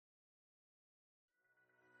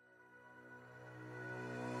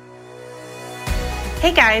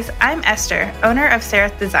Hey guys, I'm Esther, owner of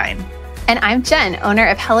Seraph Design. And I'm Jen, owner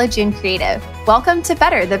of Hello June Creative. Welcome to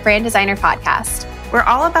Better, the Brand Designer Podcast. We're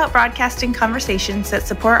all about broadcasting conversations that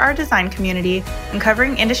support our design community,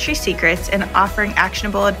 uncovering industry secrets, and offering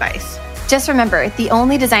actionable advice. Just remember, the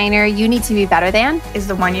only designer you need to be better than is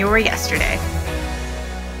the one you were yesterday.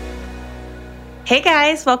 Hey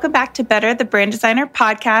guys, welcome back to Better, the Brand Designer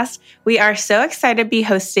Podcast. We are so excited to be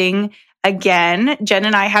hosting again. Jen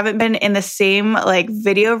and I haven't been in the same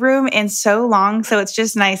video room in so long, so it's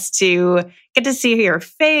just nice to get to see your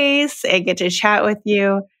face and get to chat with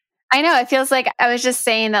you. I know, it feels like I was just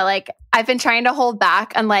saying that I've been trying to hold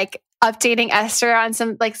back on updating Esther on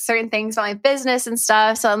some certain things about my business and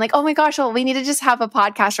stuff. So I'm like, oh my gosh, well, we need to just have a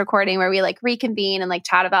podcast recording where we reconvene and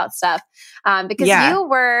chat about stuff. Because you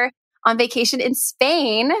were on vacation in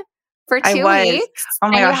Spain for 2 weeks. Oh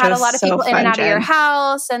my gosh, you had a lot of people in and out Jen. of your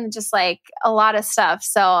house and just a lot of stuff.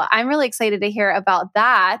 So I'm really excited to hear about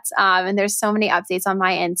that. And there's so many updates on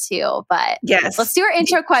my end too. But yes, let's do our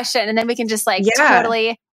intro question and then we can just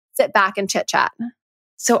totally sit back and chit chat.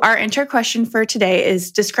 So our intro question for today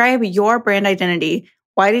is describe your brand identity.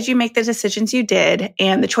 Why did you make the decisions you did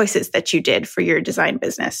and the choices that you did for your design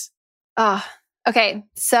business? Okay.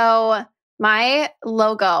 So my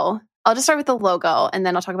logo, I'll just start with the logo and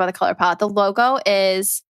then I'll talk about the color palette. The logo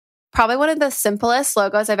is probably one of the simplest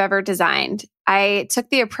logos I've ever designed. I took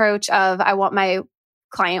the approach of I want my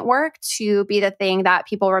client work to be the thing that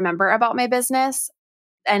people remember about my business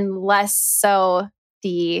and less so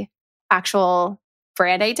the actual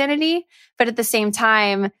brand identity. But at the same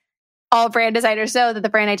time, all brand designers know that the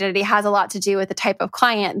brand identity has a lot to do with the type of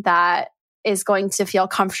client that is going to feel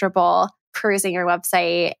comfortable perusing your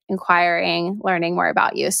website, inquiring, learning more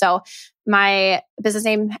about you. So my business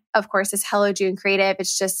name, of course, is Hello June Creative.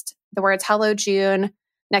 It's just the words Hello June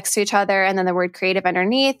next to each other and then the word creative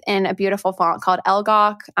underneath in a beautiful font called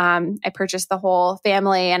Elgok. I purchased the whole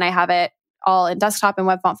family and I have it all in desktop and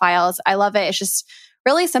web font files. I love it. It's just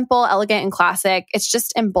really simple, elegant, and classic. It's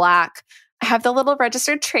just in black. I have the little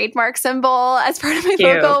registered trademark symbol as part of my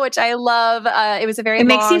logo, which I love. It was a very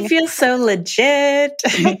makes you feel so legit.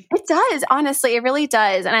 It does, honestly. It really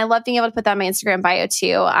does. And I love being able to put that in my Instagram bio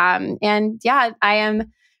too. I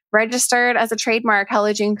am registered as a trademark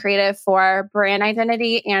Hello June Creative for brand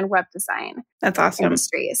identity and web design. That's awesome.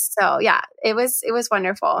 Industries. So yeah, it was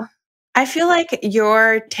wonderful. I feel like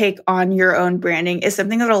your take on your own branding is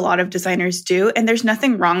something that a lot of designers do, and there's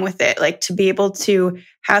nothing wrong with it. To be able to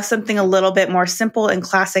have something a little bit more simple and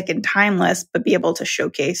classic and timeless, but be able to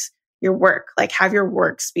showcase your work, have your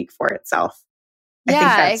work speak for itself. I think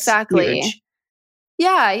that's exactly. Huge.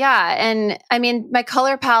 Yeah. And I mean, my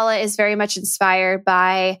color palette is very much inspired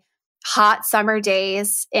by hot summer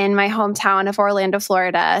days in my hometown of Orlando,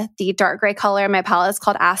 Florida. The dark gray color in my palette is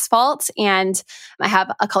called Asphalt. And I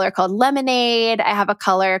have a color called Lemonade. I have a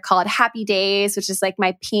color called Happy Days, which is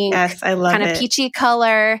my pink, I love kind of peachy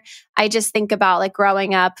color. I just think about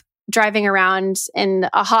growing up, driving around in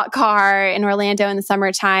a hot car in Orlando in the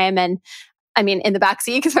summertime. And I mean, in the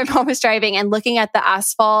backseat because my mom was driving and looking at the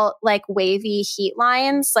asphalt, wavy heat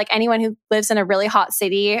lines. Anyone who lives in a really hot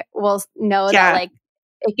city will know that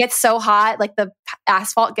it gets so hot, the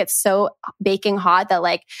asphalt gets so baking hot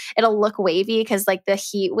that it'll look wavy because the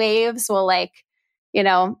heat waves will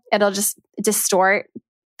it'll just distort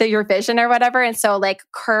your vision or whatever. And so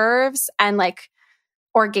curves and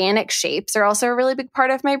organic shapes are also a really big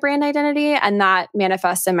part of my brand identity. And that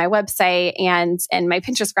manifests in my website and my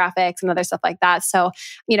Pinterest graphics and other stuff like that. So,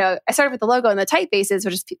 I started with the logo and the typefaces,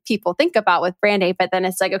 which is people think about with branding, but then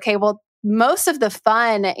it's okay, well, most of the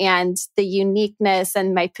fun and the uniqueness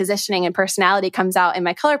and my positioning and personality comes out in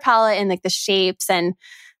my color palette and the shapes and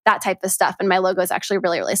that type of stuff. And my logo is actually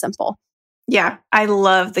really, really simple. Yeah, I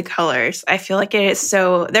love the colors. I feel like they're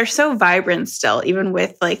so vibrant still, even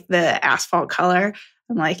with the asphalt color.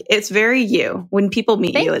 I'm it's very you. When people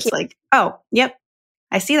meet you, it's oh, yep,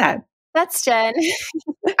 I see that. That's Jen.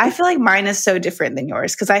 I feel like mine is so different than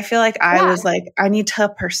yours because I feel like I was I need to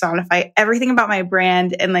personify everything about my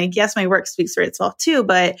brand. And yes, my work speaks for itself too.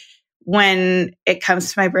 But when it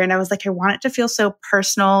comes to my brand, I was I want it to feel so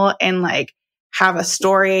personal and have a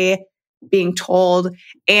story being told.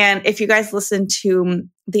 And if you guys listened to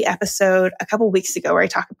the episode a couple weeks ago where I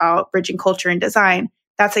talk about bridging culture and design,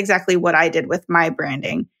 that's exactly what I did with my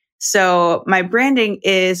branding. So my branding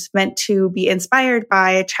is meant to be inspired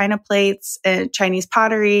by china plates and Chinese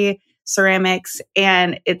pottery, ceramics,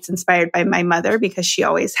 and it's inspired by my mother because she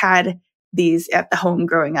always had these at the home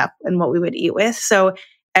growing up and what we would eat with. So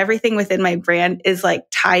everything within my brand is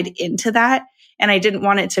tied into that. And I didn't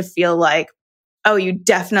want it to feel oh, you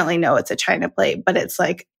definitely know it's a china plate, but it's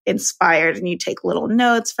inspired and you take little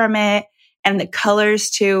notes from it. And the colors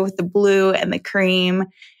too, with the blue and the cream,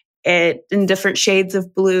 it in different shades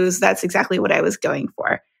of blues. That's exactly what I was going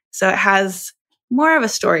for. So it has more of a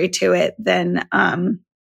story to it than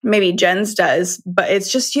maybe Jen's does, but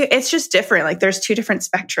it's just different. Like there's two different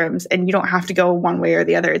spectrums and you don't have to go one way or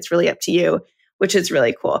the other. It's really up to you, which is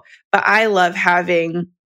really cool. But I love having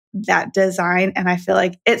that design. And I feel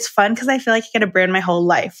like it's fun because I feel like I get to brand my whole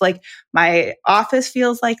life. Like my office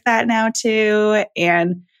feels like that now too.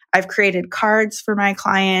 And I've created cards for my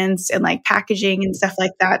clients and like packaging and stuff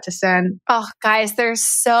like that to send. Oh, guys, they're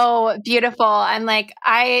so beautiful. I'm like,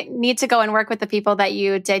 I need to go and work with the people that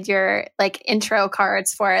you did your like intro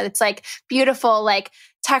cards for. It's like beautiful, like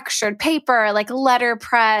textured paper, like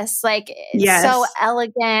letterpress, like it's so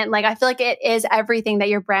elegant. Like I feel like it is everything that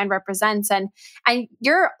your brand represents. And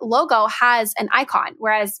your logo has an icon,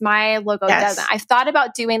 whereas my logo doesn't. I've thought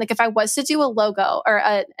about doing, like if I was to do a logo or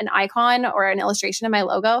an icon or an illustration of my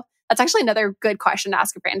logo, that's actually another good question to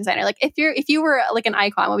ask a brand designer. Like if you were like an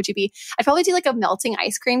icon, what would you be? I'd probably do like a melting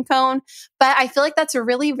ice cream cone, but I feel like that's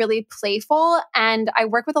really, really playful. And I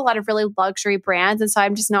work with a lot of really luxury brands. And so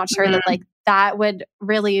I'm just not sure that like that would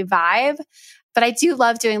really vibe. But I do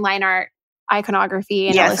love doing line art, iconography,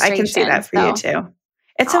 and illustration. I can see that for you too.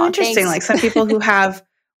 It's so interesting. Like some people who have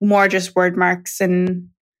more just word marks and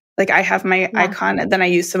like I have my icon and then I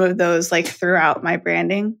use some of those like throughout my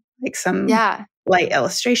branding, like some light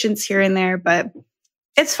illustrations here and there, but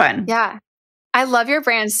it's fun. Yeah. I love your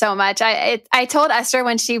brand so much. I told Esther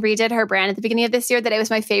when she redid her brand at the beginning of this year that it was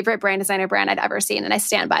my favorite brand designer brand I'd ever seen. And I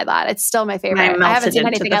stand by that. It's still my favorite. I haven't seen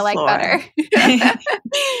anything I like better.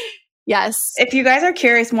 Yes. If you guys are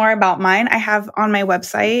curious more about mine, I have on my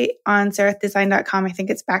website on serethdesign.com, I think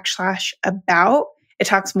it's /about. It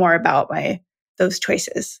talks more about those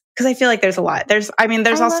choices. Because I feel like there's a lot. There's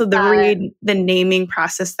also the naming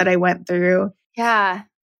process that I went through. Yeah.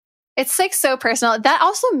 It's like so personal. That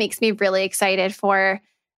also makes me really excited for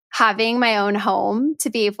having my own home to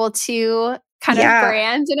be able to kind of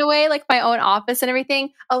brand in a way, like my own office and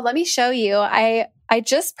everything. Oh, let me show you. I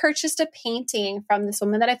just purchased a painting from this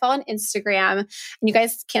woman that I follow on Instagram. And you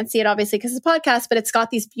guys can't see it obviously because it's a podcast, but it's got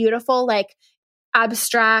these beautiful like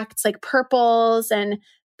abstracts, like purples and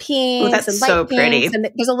pinks and light so pretty. And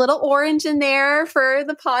there's a little orange in there for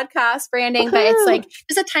the podcast branding, but it's like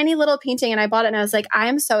just a tiny little painting. And I bought it and I was like,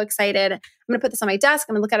 I'm so excited. I'm going to put this on my desk.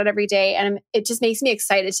 I'm going to look at it every day. And it just makes me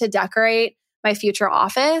excited to decorate my future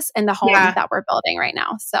office and the home that we're building right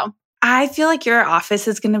now. So I feel like your office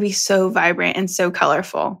is going to be so vibrant and so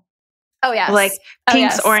colorful. Oh, yes. Like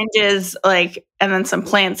pinks, oranges, like, and then some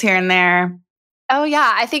plants here and there. Oh,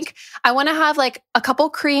 yeah. I think I want to have like a couple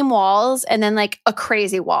cream walls and then like a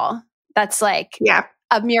crazy wall that's like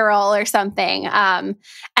a mural or something. And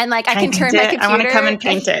like I can turn my computer. I want to come and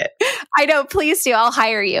paint it. I know. Please do. I'll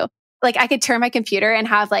hire you. Like I could turn my computer and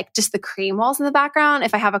have like just the cream walls in the background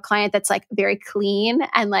if I have a client that's like very clean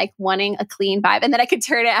and like wanting a clean vibe. And then I could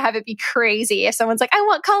turn it and have it be crazy if someone's like, I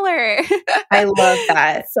want color. I love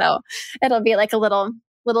that. So it'll be like a little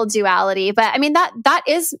duality. But I mean, that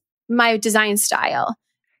is my design style.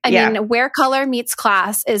 I mean, where color meets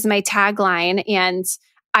class is my tagline. And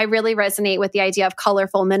I really resonate with the idea of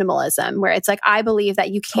colorful minimalism, where it's like, I believe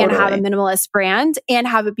that you can have a minimalist brand and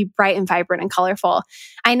have it be bright and vibrant and colorful.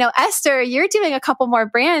 I know, Esther, you're doing a couple more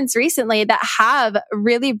brands recently that have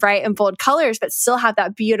really bright and bold colors, but still have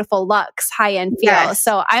that beautiful luxe high-end feel. Yes.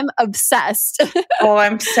 So I'm obsessed. Oh,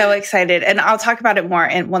 I'm so excited. And I'll talk about it more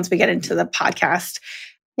once we get into the podcast.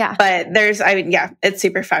 Yeah. But it's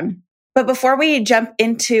super fun. But before we jump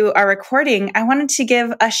into our recording, I wanted to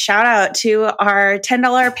give a shout out to our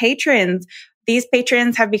 $10 patrons. These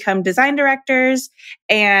patrons have become design directors,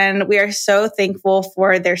 and we are so thankful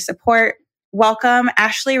for their support. Welcome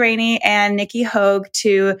Ashley Rainey and Nikki Hogue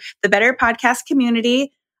to the Better Podcast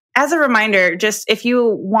community. As a reminder, just if you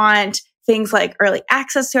want things like early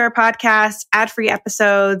access to our podcast, ad-free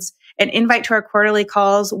episodes, an invite to our quarterly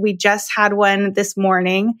calls, we just had one this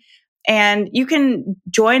morning. And you can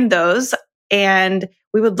join those, and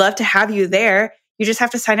we would love to have you there. You just have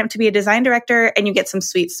to sign up to be a design director, and you get some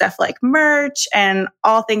sweet stuff like merch and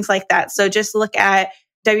all things like that. So just look at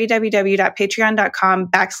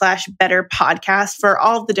www.patreon.com/betterpodcast for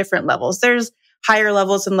all the different levels. There's higher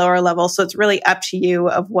levels and lower levels. So it's really up to you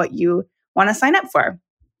of what you want to sign up for.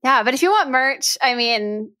 Yeah, but if you want merch, I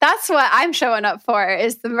mean, that's what I'm showing up for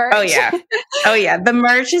is the merch. Oh, yeah. Oh, yeah. The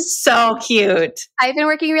merch is so cute. I've been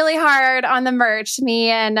working really hard on the merch. Me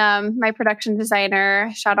and my production designer,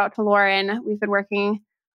 shout out to Lauren. We've been working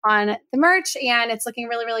on the merch and it's looking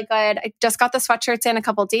really, really good. I just got the sweatshirts in a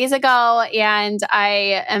couple days ago and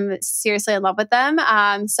I am seriously in love with them.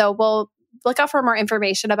 So we'll look out for more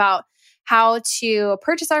information about how to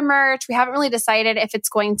purchase our merch. We haven't really decided if it's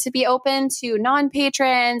going to be open to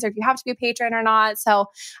non-patrons or if you have to be a patron or not. So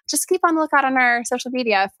just keep on the lookout on our social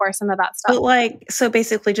media for some of that stuff. But so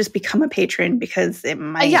basically just become a patron because it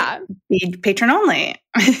might be patron only.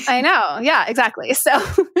 I know. Yeah, exactly. So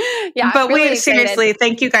yeah. But really seriously,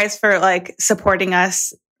 thank you guys for supporting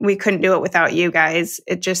us. We couldn't do it without you guys.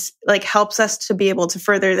 It just helps us to be able to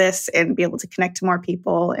further this and be able to connect to more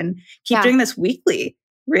people and keep doing this weekly.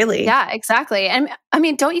 Really? Yeah, exactly. And I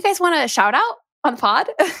mean, don't you guys want a shout out on the pod?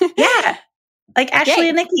 Yeah. Ashley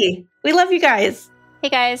and Nikki. We love you guys. Hey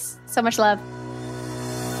guys, so much love.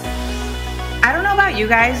 I don't know about you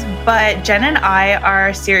guys, but Jen and I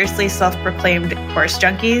are seriously self-proclaimed course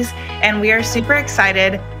junkies, and we are super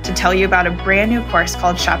excited to tell you about a brand new course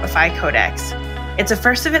called Shopify Codex. It's a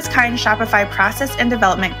first of its kind Shopify process and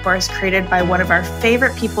development course created by one of our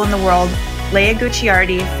favorite people in the world, Leah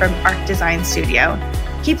Gucciardi from Arc Design Studio.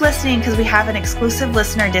 Keep listening because we have an exclusive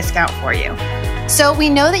listener discount for you. So we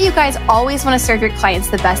know that you guys always want to serve your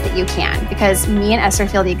clients the best that you can because me and Esther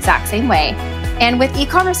feel the exact same way. And with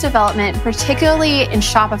e-commerce development, particularly in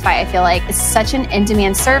Shopify, I feel like it's such an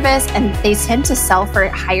in-demand service and they tend to sell for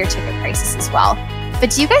higher ticket prices as well.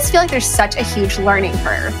 But do you guys feel like there's such a huge learning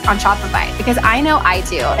curve on Shopify? Because I know I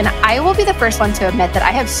do. And I will be the first one to admit that I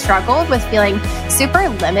have struggled with feeling super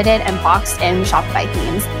limited and boxed in Shopify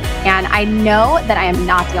themes. And I know that I am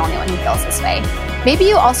not the only one who feels this way. Maybe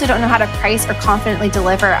you also don't know how to price or confidently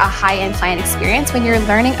deliver a high-end client experience when you're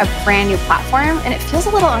learning a brand new platform and it feels a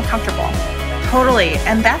little uncomfortable. Totally.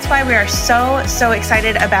 And that's why we are so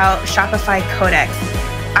excited about Shopify Codex.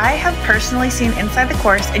 I have personally seen inside the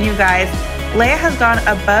course, and you guys, Leah has gone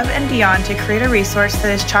above and beyond to create a resource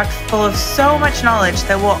that is chock full of so much knowledge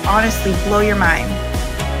that will honestly blow your mind.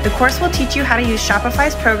 The course will teach you how to use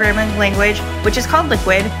Shopify's programming language, which is called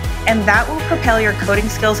Liquid, and that will propel your coding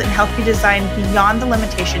skills and help you design beyond the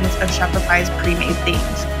limitations of Shopify's pre-made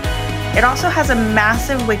themes. It also has a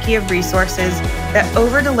massive wiki of resources that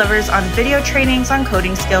over-delivers on video trainings on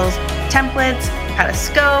coding skills, templates, how to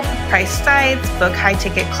scope, price sites, book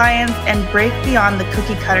high-ticket clients, and break beyond the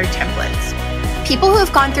cookie-cutter templates. People who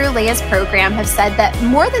have gone through Leah's program have said that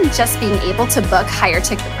more than just being able to book higher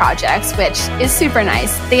ticket projects, which is super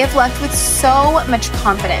nice, they have left with so much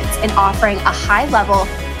confidence in offering a high-level,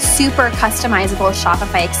 super customizable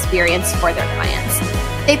Shopify experience for their clients.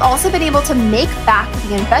 They've also been able to make back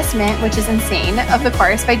the investment, which is insane, of the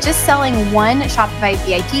course by just selling one Shopify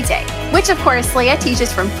VIP day, which of course Leah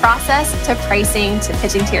teaches from process to pricing to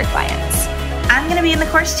pitching to your clients. I'm going to be in the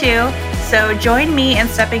course too, so join me in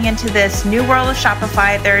stepping into this new world of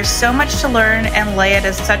Shopify. There is so much to learn and Leah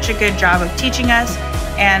does such a good job of teaching us,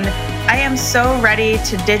 and I am so ready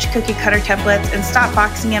to ditch cookie cutter templates and stop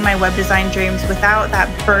boxing in my web design dreams without that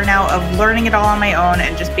burnout of learning it all on my own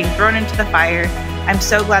and just being thrown into the fire. I'm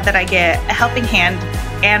so glad that I get a helping hand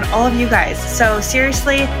and all of you guys. So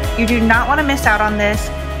seriously, you do not want to miss out on this.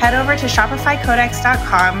 Head over to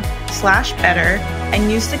shopifycodex.com/better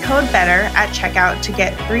and use the code BETTER at checkout to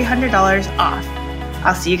get $300 off.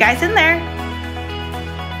 I'll see you guys in there.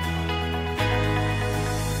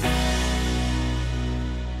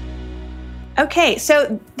 Okay,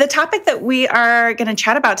 so the topic that we are going to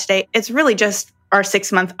chat about today is really just our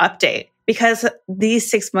 6-month update, because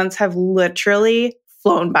these 6 months have literally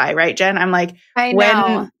flown by, right, Jen? I'm like, I know.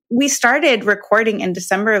 When we started recording in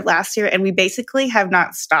December of last year, and we basically have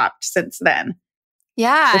not stopped since then.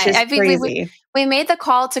 Yeah, which is crazy. We made the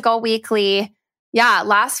call to go weekly,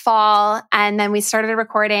 last fall, and then we started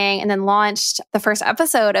recording and then launched the first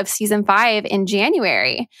episode of season 5 in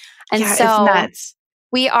January. And so it's nuts.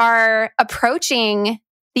 We are approaching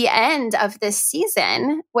the end of this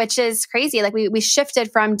season, which is crazy. Like we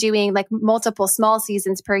shifted from doing like multiple small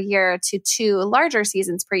seasons per year to 2 larger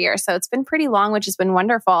seasons per year. So it's been pretty long, which has been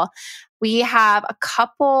wonderful. We have a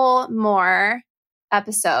couple more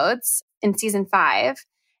episodes in season 5.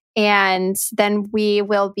 And then we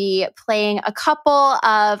will be playing a couple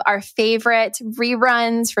of our favorite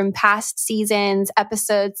reruns from past seasons,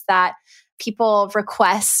 episodes that people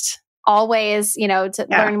request always, to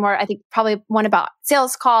learn more. I think probably one about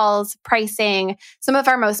sales calls, pricing, some of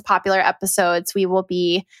our most popular episodes we will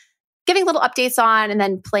be giving little updates on and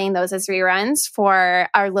then playing those as reruns for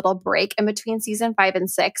our little break in between season 5 and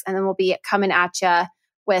 6. And then we'll be coming at you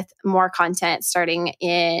with more content starting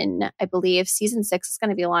in, I believe, season 6 is going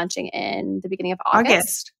to be launching in the beginning of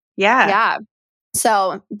August. Yeah. Yeah.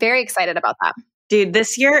 So very excited about that. Dude,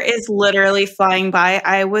 this year is literally flying by.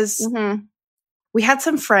 I was we had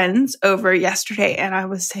some friends over yesterday and I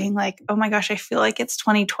was saying like, oh my gosh, I feel like it's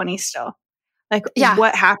 2020 still. Like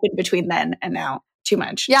what happened between then and now? Too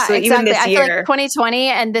much. Yeah, so exactly. Even this I year, feel like 2020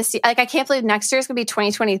 and this, like, I can't believe next year is going to be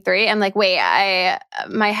 2023. I'm like, wait,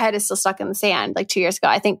 my head is still stuck in the sand like 2 years ago.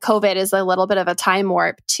 I think COVID is a little bit of a time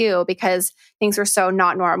warp too, because things were so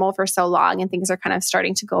not normal for so long and things are kind of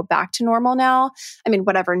starting to go back to normal now. I mean,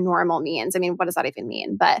 whatever normal means. I mean, what does that even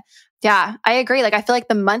mean? But yeah, I agree. Like, I feel like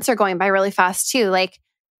the months are going by really fast too. Like,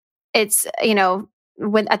 it's,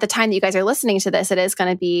 when at the time that you guys are listening to this, it is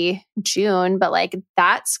going to be June, but like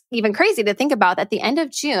that's even crazy to think about. At the end of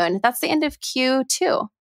June, that's the end of Q2,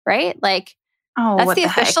 right? Like that's the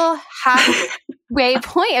official halfway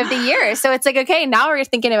point of the year. So it's like, okay, now we're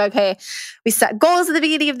thinking of, okay, we set goals at the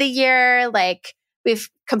beginning of the year. Like we've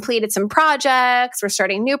completed some projects. We're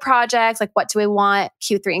starting new projects. Like what do we want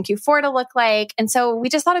Q3 and Q4 to look like? And so we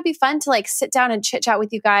just thought it'd be fun to like sit down and chit chat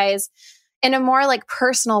with you guys in a more like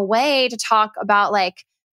personal way to talk about like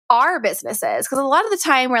our businesses. Because a lot of the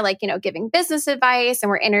time we're like, giving business advice and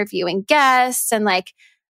we're interviewing guests and like,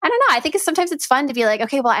 I don't know. I think sometimes it's fun to be like,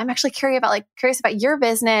 okay, well, I'm actually curious about your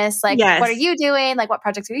business. Like, What are you doing? Like, what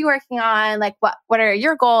projects are you working on? Like, what are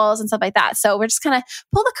your goals and stuff like that? So we're just kind of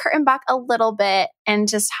pull the curtain back a little bit and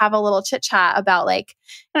just have a little chit chat about like,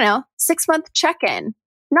 6-month check-in,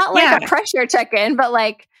 not like a pressure check-in, but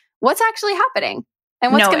like what's actually happening.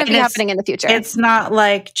 And what's going to be happening in the future? It's not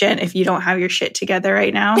like, Jen, if you don't have your shit together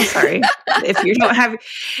right now, sorry. if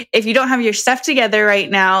you don't have your stuff together right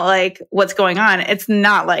now, like what's going on? It's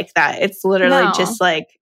not like that. It's literally just like,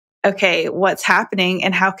 okay, what's happening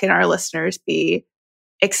and how can our listeners be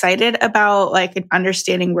excited about like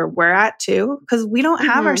understanding where we're at too? Because we don't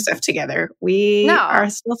have our stuff together. We are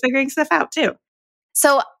still figuring stuff out too.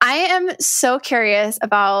 So I am so curious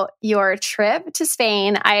about your trip to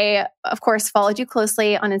Spain. I, of course, followed you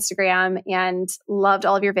closely on Instagram and loved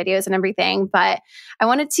all of your videos and everything. But I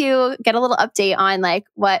wanted to get a little update on like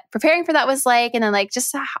what preparing for that was like, and then like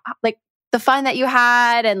just like the fun that you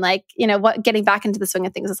had, and like what getting back into the swing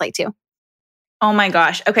of things is like too. Oh my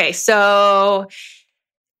gosh! Okay, so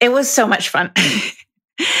it was so much fun.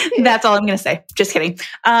 That's all I'm going to say. Just kidding.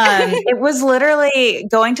 It was literally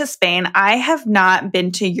going to Spain. I have not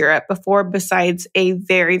been to Europe before besides a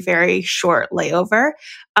very, very short layover.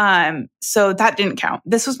 So that didn't count.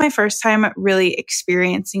 This was my first time really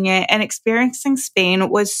experiencing it, and experiencing Spain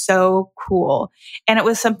was so cool. And it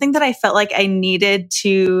was something that I felt like I needed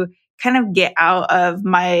to kind of get out of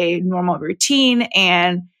my normal routine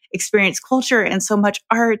and experience culture and so much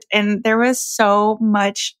art. And there was so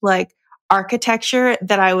much like architecture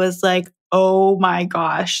that I was like, oh my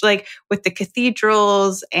gosh, like with the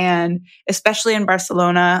cathedrals and especially in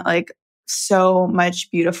Barcelona, like so much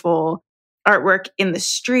beautiful artwork in the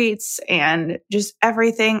streets and just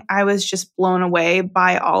everything. I was just blown away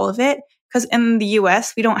by all of it. Because in the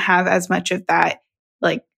US, we don't have as much of that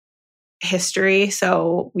like history.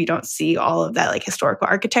 So we don't see all of that like historical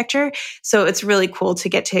architecture. So it's really cool to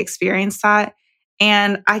get to experience that.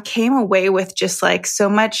 And I came away with just like so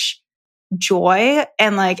much joy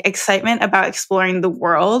and like excitement about exploring the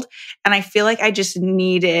world. And I feel like I just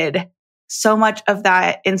needed so much of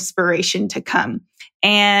that inspiration to come.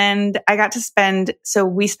 And I got to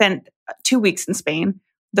we spent 2 weeks in Spain.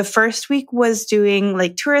 The first week was doing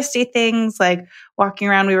like touristy things, like walking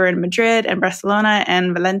around. We were in Madrid and Barcelona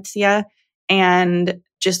and Valencia, and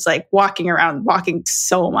just like walking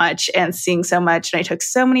so much and seeing so much. And I took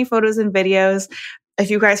so many photos and videos. If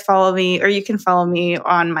you guys follow me, or you can follow me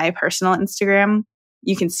on my personal Instagram,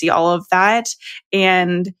 you can see all of that.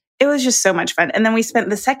 And it was just so much fun. And then we spent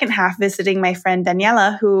the second half visiting my friend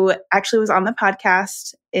Daniela, who actually was on the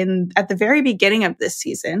podcast at the very beginning of this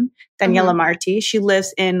season, Daniela Marti. She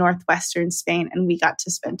lives in northwestern Spain, and we got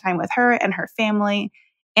to spend time with her and her family.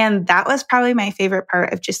 And that was probably my favorite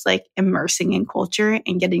part of just like immersing in culture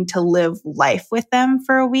and getting to live life with them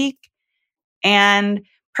for a week. And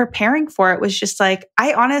preparing for it was just like,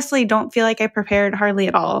 I honestly don't feel like I prepared hardly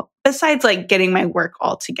at all, besides like getting my work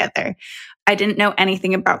all together. I didn't know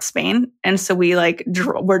anything about Spain. And so we like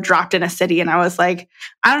were dropped in a city, and I was like,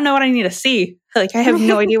 I don't know what I need to see. Like, I have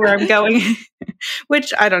no idea where I'm going,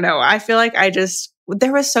 which I don't know. I feel like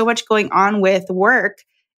there was so much going on with work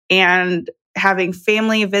and having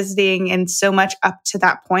family visiting and so much up to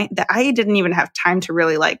that point that I didn't even have time to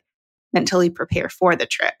really like mentally prepare for the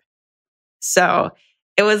trip. So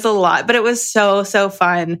it was a lot, but it was so, so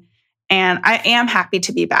fun. And I am happy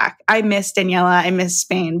to be back. I miss Daniela. I miss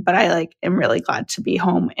Spain, but I am really glad to be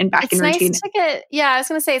home and back in routine. I was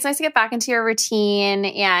going to say, it's nice to get back into your routine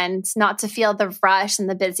and not to feel the rush and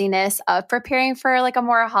the busyness of preparing for like a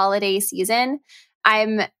more holiday season.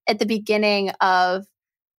 I'm at the beginning of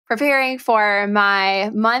preparing for my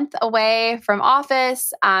month away from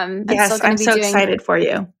office. I'm still going to be so doing. excited for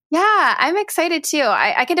you. Yeah, I'm excited too.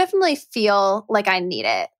 I can definitely feel like I need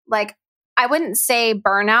it. Like, I wouldn't say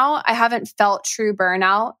burnout. I haven't felt true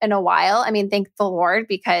burnout in a while. I mean, thank the Lord,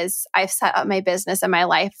 because I've set up my business and my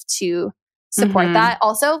life to support that.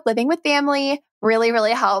 Also, living with family really,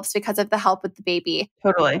 really helps because of the help with the baby.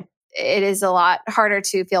 Totally. It is a lot harder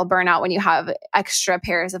to feel burnout when you have extra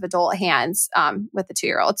pairs of adult hands with the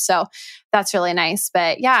 2-year-old. So that's really nice.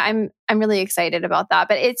 But yeah, I'm really excited about that.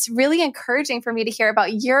 But it's really encouraging for me to hear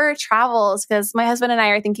about your travels, because my husband and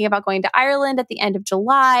I are thinking about going to Ireland at the end of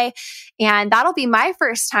July. And that'll be my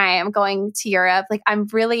first time going to Europe. Like, I'm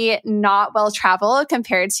really not well traveled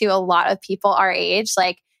compared to a lot of people our age.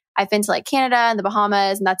 Like, I've been to like Canada and the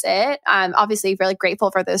Bahamas, and that's it. I'm obviously really grateful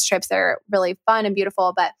for those trips. They're really fun and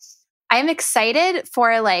beautiful, but I'm excited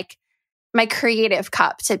for like my creative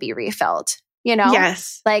cup to be refilled, you know?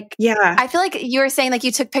 Yes. Like, yeah. I feel like you were saying, like,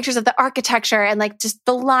 you took pictures of the architecture and like just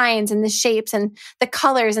the lines and the shapes and the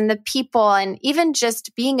colors and the people, and even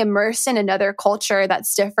just being immersed in another culture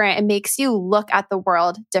that's different. It makes you look at the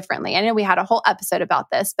world differently. I know we had a whole episode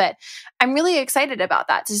about this, but I'm really excited about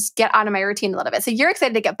that, to just get out of my routine a little bit. So you're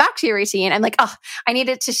excited to get back to your routine. I'm like, oh, I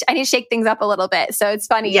need to shake things up a little bit. So it's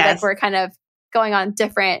funny that we're kind of going on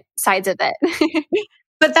different sides of it.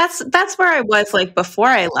 But that's where I was like before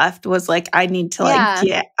I left, was like, I need to like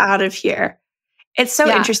get out of here. It's so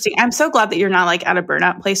interesting. I'm so glad that you're not like at a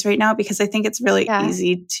burnout place right now, because I think it's really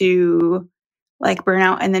easy to like burn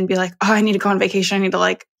out and then be like, oh, I need to go on vacation. I need to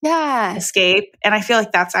like escape. And I feel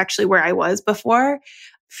like that's actually where I was before,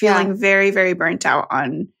 feeling very, very burnt out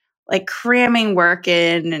on like cramming work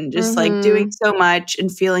in and just like doing so much, and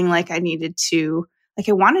feeling like I needed to, like,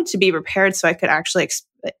 I wanted to be prepared so I could actually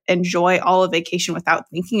enjoy all of vacation without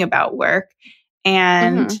thinking about work.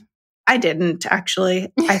 And I didn't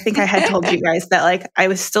actually. I think I had told you guys that like I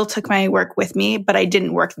was still took my work with me, but I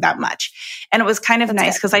didn't work that much. And it was kind of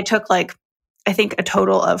nice because I took like, I think a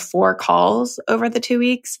total of 4 calls over the 2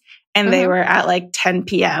 weeks, and they were at like 10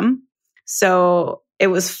 p.m. So it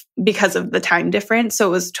was because of the time difference. So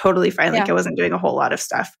it was totally fine. Like I wasn't doing a whole lot of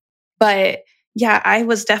stuff. But yeah, I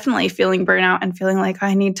was definitely feeling burnout and feeling like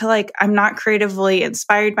I need to like, I'm not creatively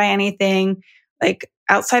inspired by anything. Like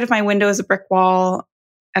outside of my window is a brick wall,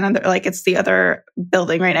 and like it's the other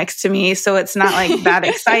building right next to me. So it's not like that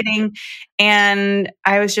exciting. And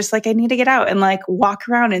I was just like, I need to get out and like walk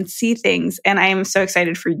around and see things. And I am so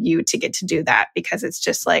excited for you to get to do that, because it's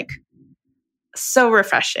just like so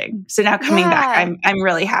refreshing. So now coming back, I'm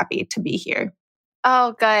really happy to be here.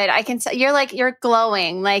 Oh, good. I can tell you're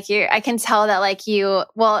glowing. Like I can tell that like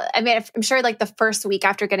well, I mean, I'm sure like the first week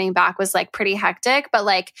after getting back was like pretty hectic, but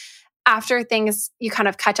like after things, you kind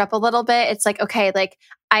of catch up a little bit. It's like, okay, like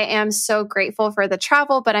I am so grateful for the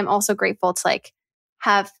travel, but I'm also grateful to like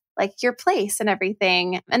have like your place and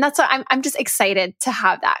everything. And that's what I'm just excited to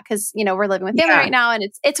have that, because, you know, we're living with family right now, and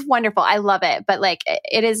it's wonderful. I love it. But like,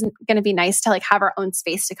 it is going to be nice to like have our own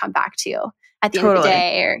space to come back to at the end of the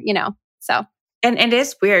day, or, you know, so. And it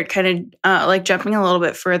is weird, kind of like jumping a little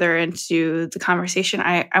bit further into the conversation.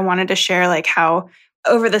 I wanted to share like how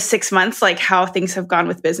over the 6 months, like how things have gone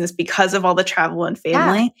with business because of all the travel and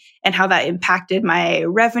family, and how that impacted my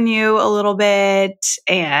revenue a little bit,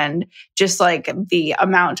 and just like the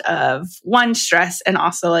amount of stress and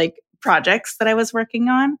also like projects that I was working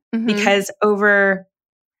on. Because over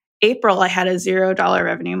April, I had a $0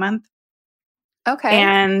 revenue month. Okay.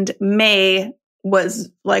 And May was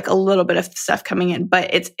like a little bit of stuff coming in.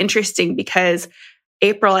 But it's interesting because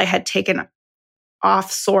April I had taken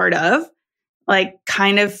off, sort of like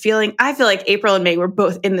kind of feeling, I feel like April and May were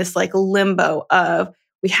both in this like limbo of,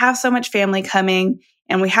 we have so much family coming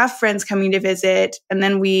and we have friends coming to visit. And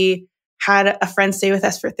then we had a friend stay with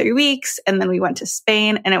us for 3 weeks, and then we went to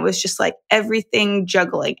Spain, and it was just like everything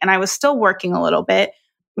juggling. And I was still working a little bit,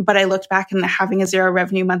 but I looked back, and having a 0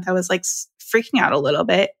 revenue month, I was like freaking out a little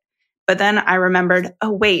bit. But then I remembered,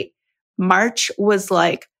 oh, wait, March was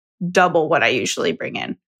like double what I usually bring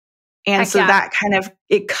in. And so that kind of,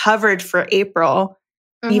 it covered for April,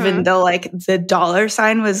 even though like the dollar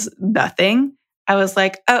sign was nothing. I was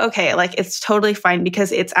like, oh, okay, like it's totally fine,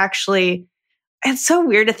 because it's actually, it's so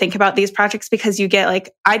weird to think about these projects, because you get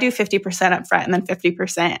like, I do 50% up front and then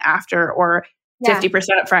 50% after, or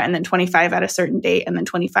 50% up front and then 25 at a certain date and then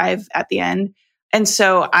 25 at the end. And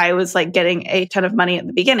so I was like getting a ton of money at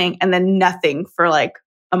the beginning and then nothing for like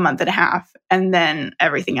a month and a half. And then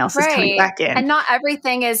everything else is coming back in. And not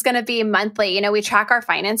everything is going to be monthly. You know, we track our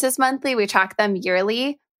finances monthly, we track them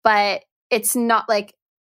yearly, but it's not like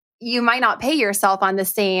you might not pay yourself on the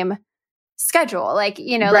same schedule. Like,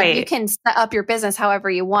 like you can set up your business however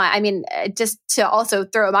you want. I mean, just to also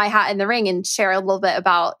throw my hat in the ring and share a little bit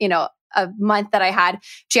about, a month that I had,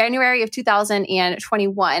 January of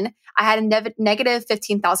 2021, I had a negative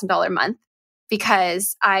 $15,000 month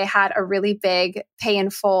because I had a really big pay in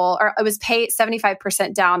full, or it was paid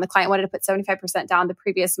 75% down. The client wanted to put 75% down the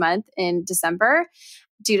previous month in December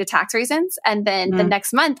due to tax reasons. And then the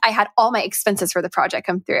next month I had all my expenses for the project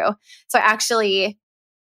come through. So I actually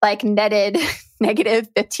netted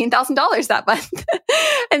negative $15,000 that month.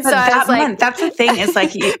 And so I was month, that's the thing is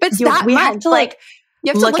we have to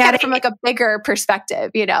you have to look at it from a bigger perspective,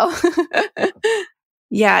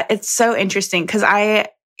 Yeah, it's so interesting because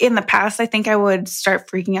in the past, I think I would start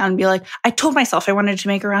freaking out and be like, I told myself I wanted to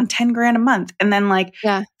make around 10 grand a month. And then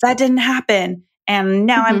that didn't happen. And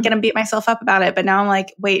now I'm going to beat myself up about it. But now I'm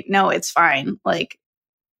like, wait, no, it's fine.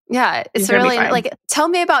 Yeah, it's really tell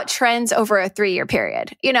me about trends over a 3-year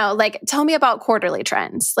period. Tell me about quarterly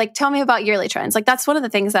trends. Tell me about yearly trends. That's one of the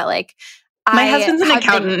things that my husband's an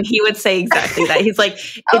accountant. He would say exactly that. He's like,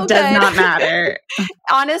 it does not matter.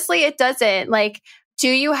 Honestly, it doesn't. Do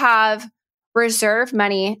you have reserve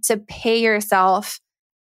money to pay yourself?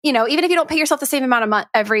 Even if you don't pay yourself the same amount of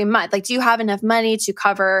every month, do you have enough money to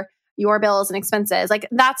cover your bills and expenses?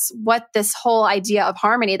 That's what this whole idea of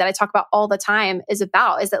harmony that I talk about all the time is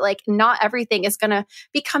about, is that not everything is going to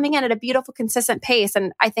be coming in at a beautiful, consistent pace.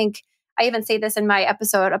 And I think I even say this in my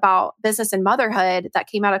episode about business and motherhood that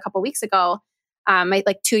came out a couple weeks ago. My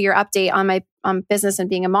 2-year update on my business and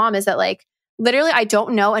being a mom is that literally I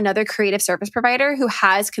don't know another creative service provider who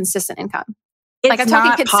has consistent income. It's I'm talking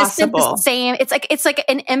not consistent, possible. the same. It's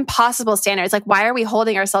an impossible standard. It's why are we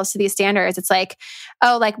holding ourselves to these standards? It's my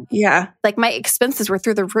expenses were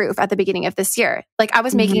through the roof at the beginning of this year. I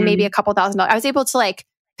was making maybe a couple $1,000. I was able to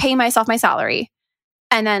pay myself my salary.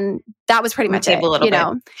 And then that was pretty much it, a little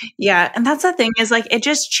bit. Yeah. And that's the thing is it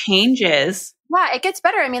just changes. Yeah, it gets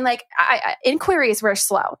better. I mean, inquiries were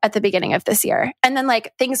slow at the beginning of this year. And then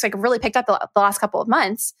things really picked up the last couple of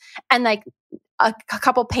months. And a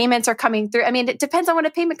couple payments are coming through. I mean, it depends on when a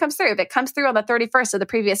payment comes through. If it comes through on the 31st of the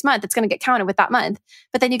previous month, it's going to get counted with that month.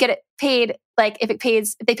 But then you get it paid,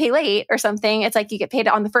 if they pay late or something, it's you get paid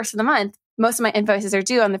on the first of the month. Most of my invoices are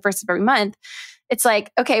due on the first of every month. It's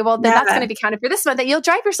okay, well, then that's going to be counted for this month. That you'll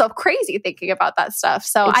drive yourself crazy thinking about that stuff.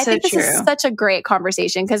 So I think this is such a great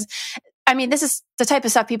conversation because this is the type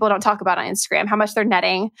of stuff people don't talk about on Instagram, how much they're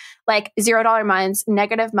netting, $0 months,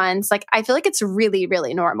 negative months. I feel it's really,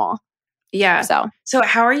 really normal. Yeah. So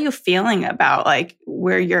how are you feeling about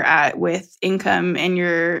where you're at with income and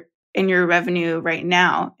your revenue right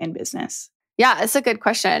now in business? Yeah, it's a good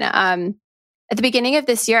question. At the beginning of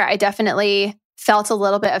this year, I definitely felt a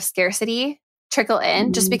little bit of scarcity trickle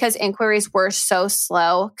in just because inquiries were so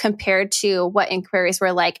slow compared to what inquiries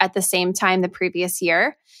were at the same time the previous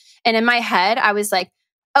year. And in my head, I was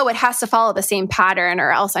oh, it has to follow the same pattern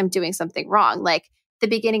or else I'm doing something wrong. The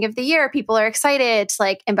beginning of the year, people are excited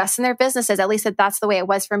to invest in their businesses. At least that's the way it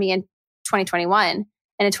was for me in 2021. And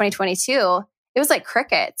in 2022, it was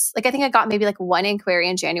crickets. I think I got maybe 1 inquiry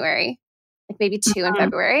in January, maybe 2 in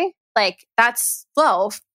February. That's slow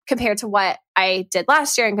compared to what I did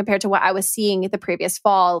last year and compared to what I was seeing the previous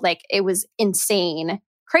fall. It was insane,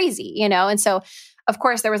 crazy, And so, of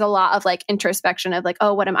course, there was a lot of introspection of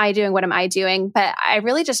oh, what am I doing? What am I doing? But I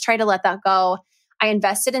really just tried to let that go. I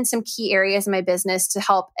invested in some key areas in my business to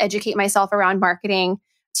help educate myself around marketing,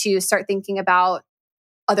 to start thinking about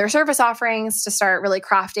other service offerings, to start really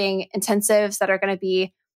crafting intensives that are going to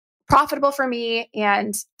be profitable for me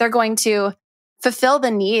and they're going to fulfill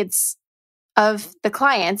the needs of the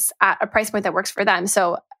clients at a price point that works for them.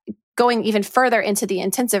 So going even further into the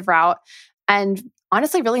intensive route and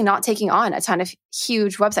honestly really not taking on a ton of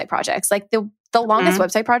huge website projects. The longest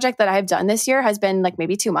website project that I've done this year has been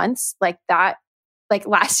maybe 2 months.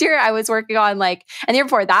 Last year I was working on and the year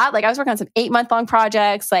before that, I was working on some 8-month-long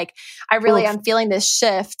projects. I really am feeling this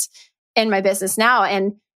shift in my business now.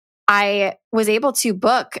 And I was able to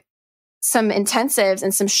book some intensives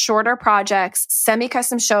and some shorter projects,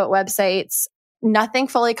 semi-custom show at websites, nothing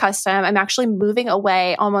fully custom. I'm actually moving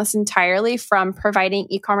away almost entirely from providing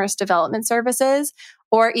e-commerce development services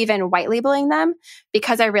or even white labeling them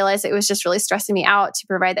because I realized it was just really stressing me out to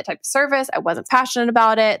provide that type of service. I wasn't passionate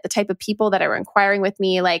about it. The type of people that are inquiring with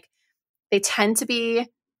me, they tend to be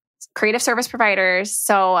creative service providers.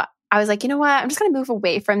 So I was you know what? I'm just going to move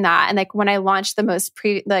away from that. And when I launched the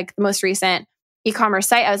most recent e-commerce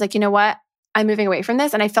site, I was you know what? I'm moving away from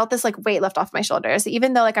this. And I felt this weight lift off my shoulders.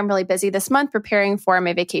 Even though I'm really busy this month preparing for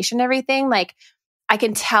my vacation and everything, I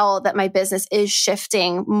can tell that my business is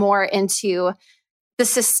shifting more into the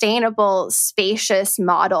sustainable, spacious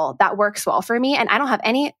model that works well for me. And I don't have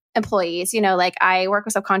any employees, like I work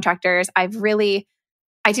with subcontractors. I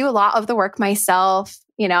do a lot of the work myself.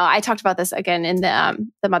 I talked about this again in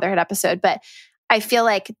the motherhood episode, but I feel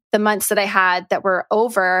like the months that I had that were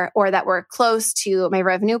over or that were close to my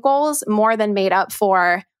revenue goals more than made up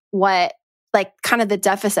for what, like, kind of the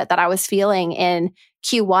deficit that I was feeling in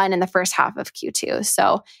Q1 and the first half of Q2.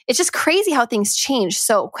 So it's just crazy how things change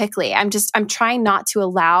so quickly. I'm trying not to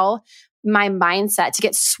allow my mindset to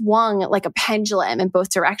get swung like a pendulum in both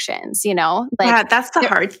directions, Like, yeah, that's the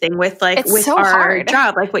hard thing with so our hard.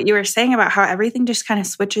 job, like what you were saying about how everything just kind of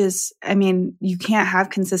switches. I mean, you can't have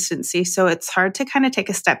consistency. So it's hard to kind of take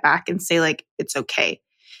a step back and say like, it's okay.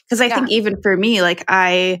 Because I think even for me, like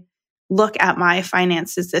I look at my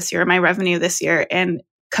finances this year, my revenue this year, and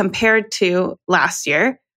compared to last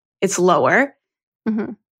year, it's lower.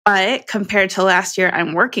 Mm-hmm. But compared to last year,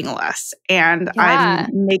 I'm working less and I'm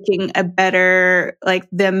making a better, like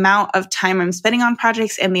the amount of time I'm spending on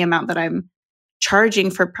projects and the amount that I'm charging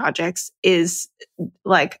for projects is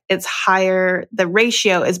like, it's higher. The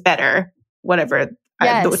ratio is better, whatever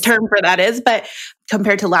the term for that is. But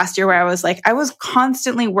compared to last year where I was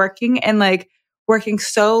constantly working and like working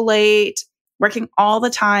so late, working all the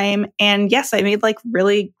time. And yes, I made like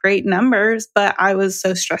really great numbers, but I was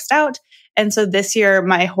so stressed out. And so this year,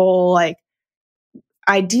 my whole like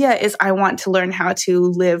idea is I want to learn how to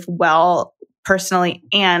live well personally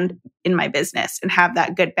and in my business and have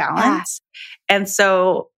that good balance. Yeah. And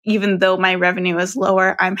so even though my revenue is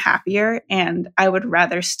lower, I'm happier and I would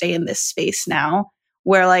rather stay in this space now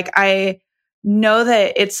where like I know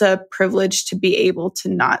that it's a privilege to be able to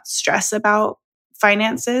not stress about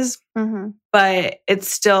finances. Mm-hmm. But it's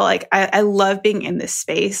still like, I love being in this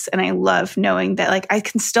space and I love knowing that like I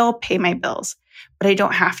can still pay my bills, but I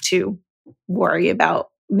don't have to worry about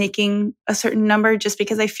making a certain number just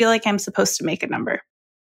because I feel like I'm supposed to make a number.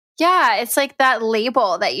 Yeah, it's like that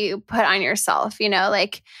label that you put on yourself,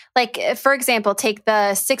 like for example, take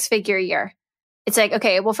the 6-figure year. It's like,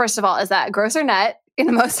 okay, well, first of all, is that gross or net?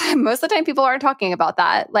 Most of the time people aren't talking about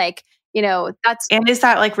that. Like, that's... And is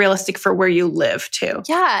that like realistic for where you live too?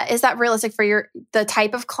 Yeah. Is that realistic for the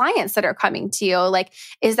type of clients that are coming to you? Like,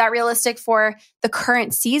 is that realistic for the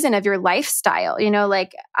current season of your lifestyle?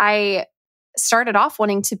 Like I started off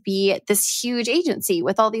wanting to be this huge agency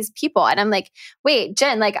with all these people. And I'm like, wait,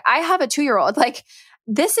 Jen, like I have a 2-year-old, like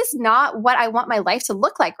this is not what I want my life to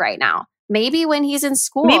look like right now. Maybe when he's in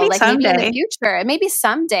school, maybe in the future, maybe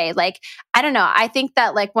someday, like, I don't know. I think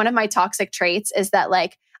that like one of my toxic traits is that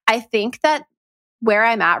like, I think that where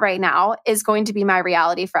I'm at right now is going to be my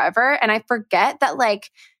reality forever. And I forget that like,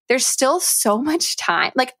 there's still so much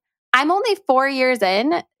time. Like I'm only 4 years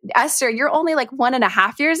in. Esther, you're only like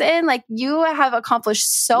 1.5 years in. Like you have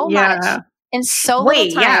accomplished so much in so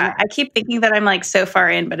little time. Yeah. I keep thinking that I'm like so far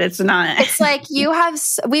in, but it's not. It's like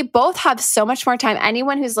we both have so much more time.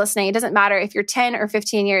 Anyone who's listening, it doesn't matter if you're 10 or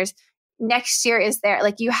 15 years, next year is there.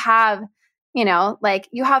 Like you have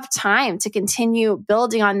time to continue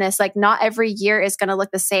building on this. Like not every year is going to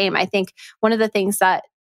look the same. I think one of the things that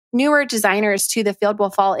newer designers to the field will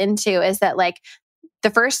fall into is that like the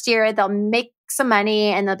first year they'll make some money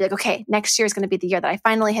and they'll be like, okay, next year is going to be the year that I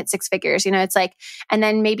finally hit 6 figures. It's like, and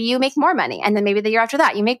then maybe you make more money. And then maybe the year after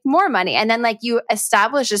that, you make more money. And then like you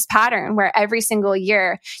establish this pattern where every single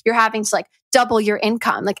year you're having to like double your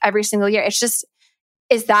income, like every single year. It's just,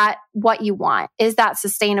 is that what you want? Is that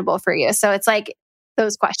sustainable for you? So it's like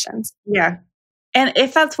those questions. Yeah. And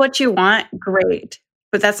if that's what you want, great.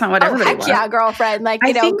 But that's not what everybody wants. Yeah, girlfriend. Like,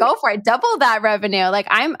 go for it. Double that revenue. Like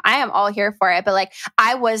I am all here for it. But like,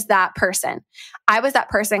 I was that person.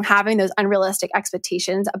 Having those unrealistic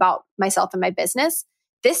expectations about myself and my business.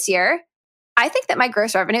 This year, I think that my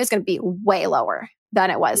gross revenue is going to be way lower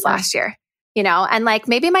than it was last year, and like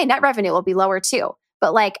maybe my net revenue will be lower too.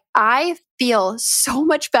 But like, I feel so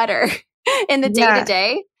much better in the day to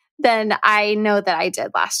day than I know that I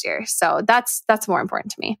did last year. So that's more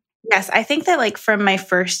important to me. Yes. I think that like from my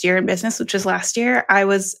first year in business, which was last year, I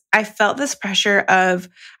felt this pressure of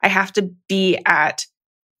I have to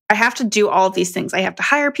do all of these things. I have to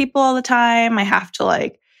hire people all the time. I have to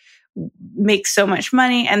like make so much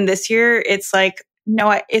money. And this year it's like,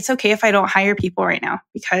 no, it's okay if I don't hire people right now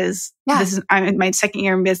because I'm in my second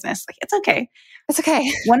year in business. Like, it's okay. It's okay.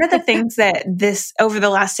 One of the things that over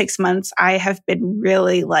the last 6 months, I have been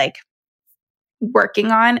really like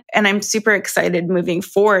working on, and I'm super excited moving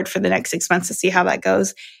forward for the next 6 months to see how that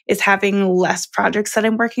goes, is having less projects that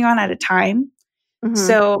I'm working on at a time. Mm-hmm.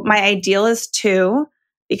 So my ideal is 2,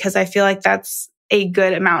 because I feel like that's a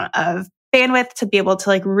good amount of bandwidth to be able to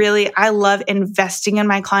like really, I love investing in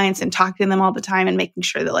my clients and talking to them all the time and making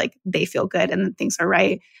sure that like they feel good and that things are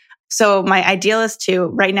right. So my ideal is 2.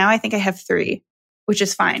 Right now, I think I have 3, which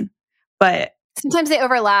is fine. But sometimes they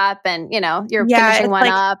overlap and, you're yeah, finishing one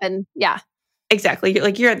like, up and yeah. Exactly.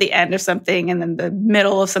 You're at the end of something and then the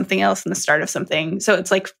middle of something else and the start of something. So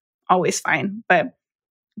it's like always fine. But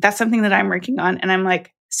that's something that I'm working on. And I'm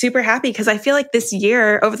like super happy because I feel like this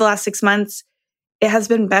year, over the last 6 months, it has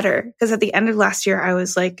been better. Because at the end of last year, I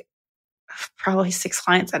was like probably 6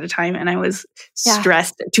 clients at a time and I was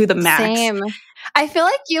stressed to the max. Same. I feel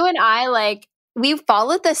like you and I, like, we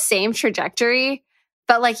followed the same trajectory,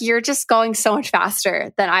 but like you're just going so much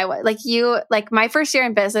faster than I was. Like my first year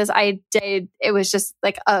in business, it was just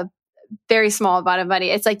like a very small amount of money.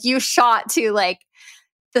 It's like you shot to like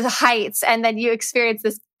the heights and then you experienced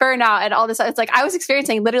this burnout and all this. It's like I was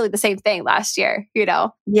experiencing literally the same thing last year,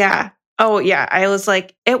 Yeah. Oh yeah. I was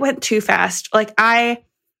like, it went too fast. Like I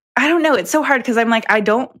don't know. It's so hard because I'm like,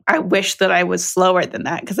 I wish that I was slower than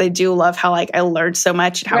that because I do love how like I learned so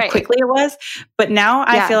much and how quickly it was. But now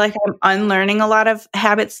I feel like I'm unlearning a lot of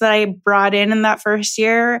habits that I brought in that first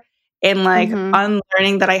year and like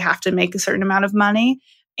unlearning that I have to make a certain amount of money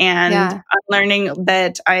and unlearning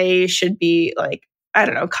that I should be like, I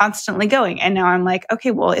don't know, constantly going. And now I'm like,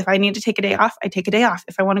 okay, well, if I need to take a day off, I take a day off.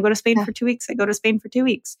 If I want to go to Spain for 2 weeks, I go to Spain for 2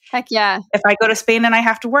 weeks. Heck yeah. If I go to Spain and I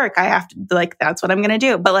have to work, I have to like, that's what I'm going to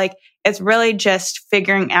do. But like, it's really just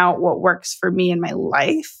figuring out what works for me in my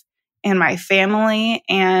life and my family.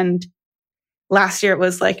 And last year it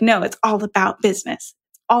was like, no, it's all about business.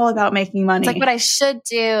 It's all about making money. It's like what I should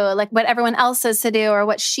do, like what everyone else says to do or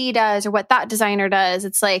what she does or what that designer does.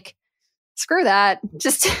 It's like, screw that.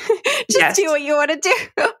 Just do what you want to do,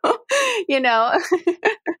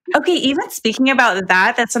 Okay, even speaking about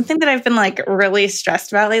that, that's something that I've been like really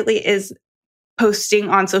stressed about lately is posting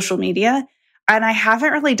on social media. And I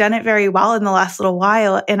haven't really done it very well in the last little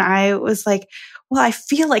while. And I was like, well, I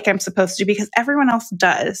feel like I'm supposed to because everyone else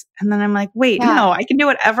does. And then I'm like, wait, no, I can do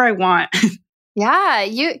whatever I want. Yeah,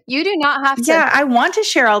 you do not have to. Yeah, I want to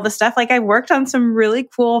share all the stuff. Like I worked on some really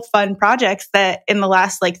cool, fun projects that in the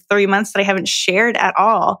last like 3 months that I haven't shared at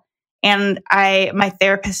all. And my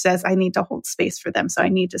therapist says I need to hold space for them. So I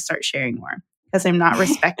need to start sharing more because I'm not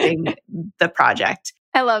respecting the project.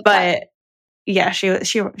 I love that. But yeah, she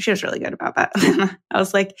was really good about that. I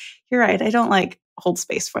was like, you're right. I don't like hold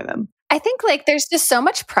space for them. I think like there's just so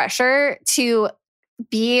much pressure to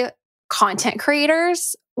be content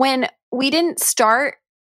creators when we didn't start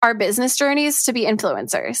our business journeys to be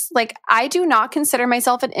influencers. Like I do not consider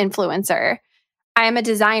myself an influencer. I am a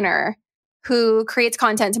designer who creates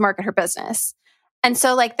content to market her business. And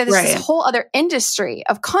so like there's this whole other industry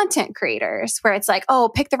of content creators where it's like,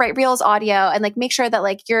 oh, pick the right Reels audio and like make sure that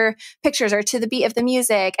like your pictures are to the beat of the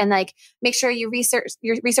music and like make sure you research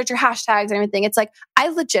your hashtags and everything. It's like, I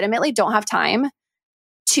legitimately don't have time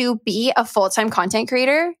to be a full-time content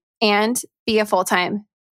creator and be a full-time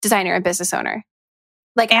designer and business owner.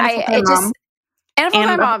 Like and a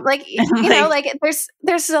full-time mom. Like, like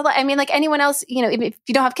there's a lot. I mean, like anyone else, even if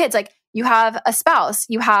you don't have kids, like you have a spouse,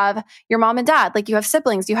 you have your mom and dad, like you have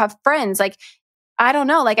siblings, you have friends, like, I don't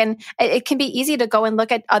know, like, and it can be easy to go and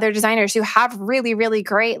look at other designers who have really, really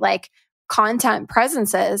great like content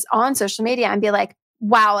presences on social media and be like,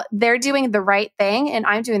 wow, they're doing the right thing and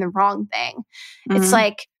I'm doing the wrong thing. Mm-hmm. It's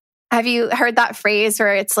like, have you heard that phrase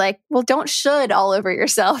where it's like, well, don't should all over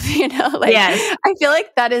yourself, Like, yes. I feel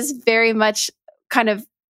like that is very much kind of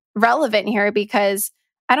relevant here because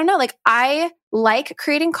I don't know, like I like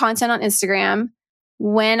creating content on Instagram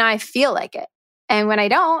when I feel like it. And when I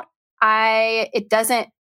don't,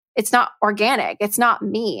 it's not organic. It's not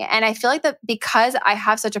me. And I feel like that because I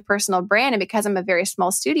have such a personal brand and because I'm a very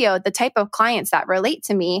small studio, the type of clients that relate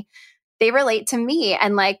to me, they relate to me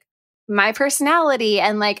and like my personality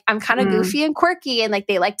and like I'm kind of goofy and quirky and like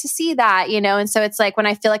they like to see that, And so it's like when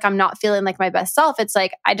I feel like I'm not feeling like my best self, it's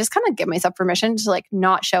like I just kind of give myself permission to like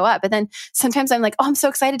not show up. And then sometimes I'm like, oh, I'm so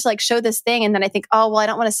excited to like show this thing. And then I think, oh, well, I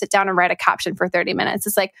don't want to sit down and write a caption for 30 minutes.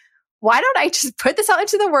 It's like, why don't I just put this out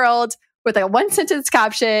into the world with like a 1-sentence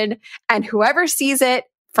caption and whoever sees it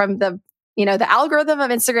from the algorithm of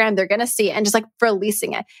Instagram, they're going to see it and just like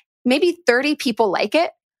releasing it. Maybe 30 people like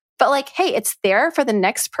it. But like, hey, it's there for the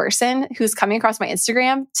next person who's coming across my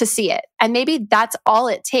Instagram to see it. And maybe that's all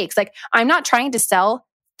it takes. Like, I'm not trying to sell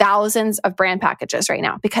thousands of brand packages right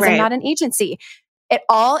now because I'm not an agency. It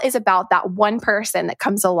all is about that one person that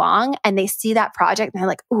comes along and they see that project and they're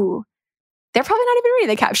like, ooh, they're probably not even reading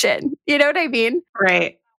the caption. You know what I mean?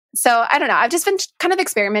 Right. So I don't know. I've just been kind of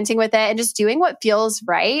experimenting with it and just doing what feels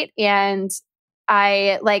right. And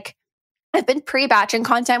I like, I've been pre-batching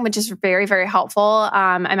content, which is very, very helpful.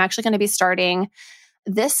 I'm actually going to be starting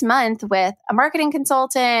this month with a marketing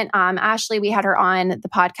consultant. Ashley, we had her on the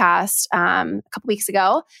podcast a couple weeks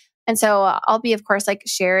ago. And so I'll be, of course, like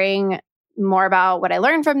sharing more about what I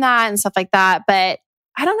learned from that and stuff like that. But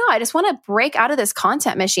I don't know. I just want to break out of this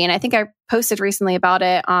content machine. I think I posted recently about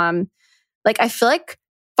it. Like I feel like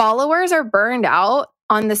followers are burned out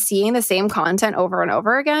on seeing the same content over and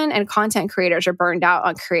over again, and content creators are burned out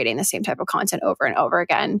on creating the same type of content over and over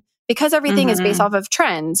again because everything is based off of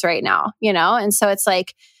trends right now, And so it's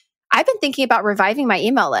like, I've been thinking about reviving my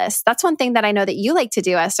email list. That's one thing that I know that you like to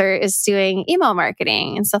do, Esther, is doing email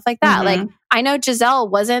marketing and stuff like that. Like I know Giselle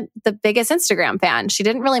wasn't the biggest Instagram fan. She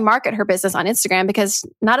didn't really market her business on Instagram because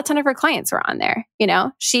not a ton of her clients were on there.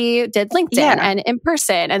 She did LinkedIn and in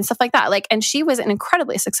person and stuff like that. Like, and she was an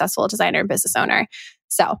incredibly successful designer and business owner.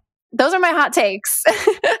 So those are my hot takes.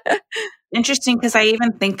 Interesting, because I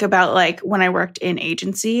even think about like when I worked in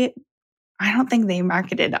agency, I don't think they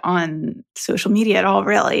marketed on social media at all,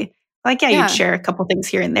 really. Like, you'd share a couple things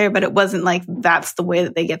here and there, but it wasn't like that's the way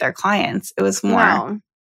that they get their clients. It was more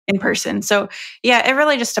in person. So yeah, it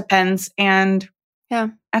really just depends. And I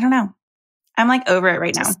don't know. I'm like over it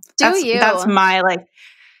right now. That's my like,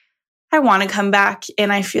 I want to come back,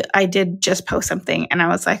 and I feel I did just post something and I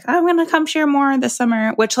was like, I'm going to come share more this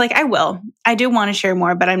summer, which like I will. I do want to share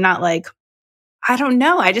more, but I'm not like, I don't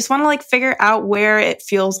know. I just want to like figure out where it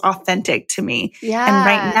feels authentic to me. Yeah. And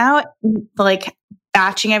right now, like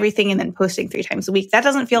batching everything and then posting 3 times a week, that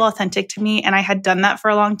doesn't feel authentic to me. And I had done that for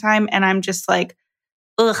a long time. And I'm just like,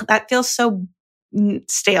 ugh, that feels so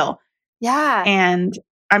stale. Yeah. And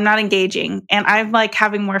I'm not engaging. And I'm like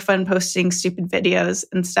having more fun posting stupid videos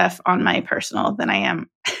and stuff on my personal than I am.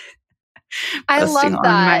 I love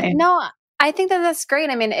that. No, I think that that's great.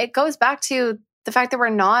 I mean, it goes back to the fact that we're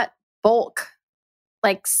not bulk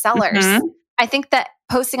like sellers. I think that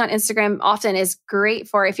posting on Instagram often is great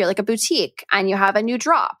for if you're like a boutique and you have a new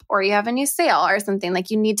drop or you have a new sale or something. Like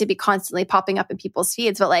you need to be constantly popping up in people's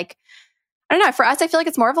feeds. But like, I don't know, for us, I feel like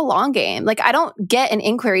it's more of a long game. Like I don't get an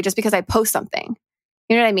inquiry just because I post something.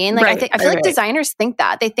 You know what I mean? Like I feel like designers think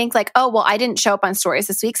that. They think like, oh, well, I didn't show up on stories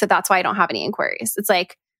this week, so that's why I don't have any inquiries. It's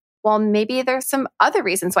like, well, maybe there's some other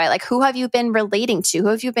reasons why. Like, who have you been relating to? Who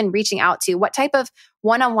have you been reaching out to? What type of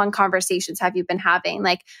one-on-one conversations have you been having?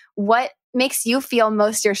 Like, what makes you feel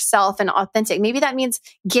most yourself and authentic? Maybe that means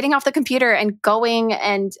getting off the computer and going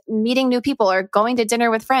and meeting new people or going to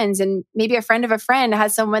dinner with friends. And maybe a friend of a friend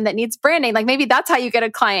has someone that needs branding. Like, maybe that's how you get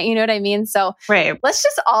a client. You know what I mean? So let's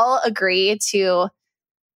just all agree to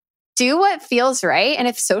do what feels right. And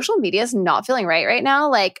if social media is not feeling right now,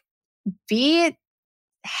 like be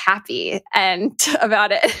happy and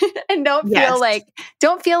about it and don't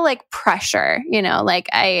feel like pressure, like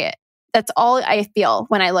that's all I feel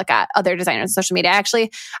when I look at other designers on social media. Actually,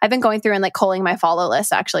 I've been going through and like culling my follow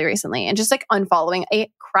list actually recently and just like unfollowing a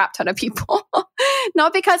crap ton of people,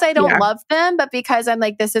 not because I don't love them, but because I'm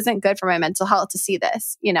like, this isn't good for my mental health to see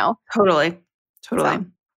this, Totally. So.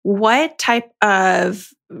 What type of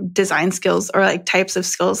design skills or like types of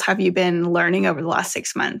skills have you been learning over the last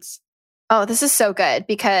 6 months? Oh, this is so good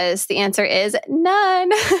because the answer is none.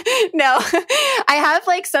 No, I have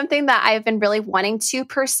like something that I've been really wanting to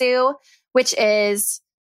pursue, which is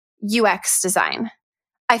UX design.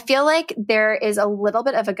 I feel like there is a little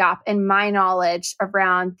bit of a gap in my knowledge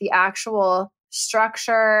around the actual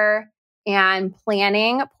structure and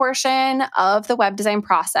planning portion of the web design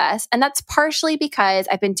process. And that's partially because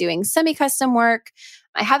I've been doing semi-custom work.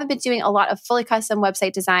 I haven't been doing a lot of fully custom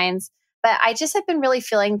website designs. But I just have been really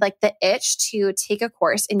feeling like the itch to take a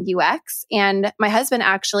course in UX. And my husband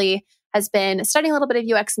actually has been studying a little bit of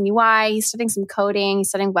UX and UI. He's studying some coding. He's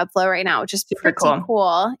studying Webflow right now, which is pretty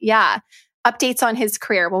cool. Yeah. Updates on his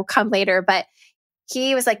career will come later. But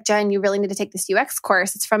he was like, Jen, you really need to take this UX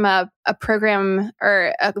course. It's from a program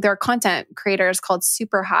or there are content creators called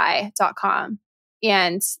superhigh.com.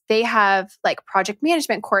 And they have like project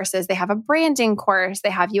management courses. They have a branding course.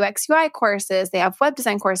 They have UX UI courses. They have web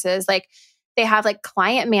design courses. Like they have like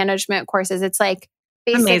client management courses. It's like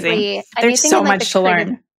basically there's so much to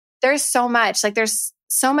learn. There's so much. Like there's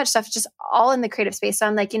so much stuff just all in the creative space. So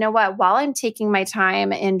I'm like, you know what? While I'm taking my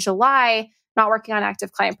time in July, not working on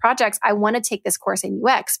active client projects, I want to take this course in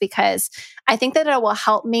UX because I think that it will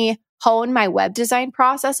help me hone my web design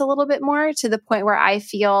process a little bit more to the point where I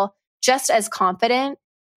feel just as confident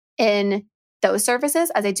in those services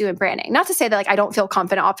as I do in branding. Not to say that like I don't feel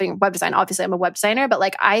confident offering web design. Obviously, I'm a web designer, but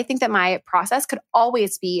like I think that my process could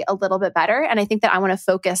always be a little bit better. And I think that I want to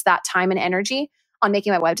focus that time and energy on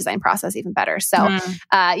making my web design process even better. So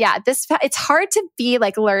it's hard to be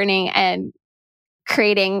like learning and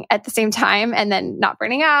creating at the same time and then not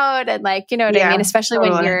burning out and like, you know what I mean? Especially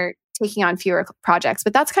totally. when you're taking on fewer projects.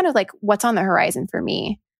 But that's kind of like what's on the horizon for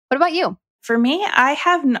me. What about you? For me, I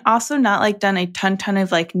have also not like done a ton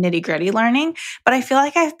of like nitty gritty learning, but I feel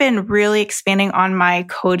like I've been really expanding on my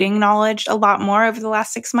coding knowledge a lot more over the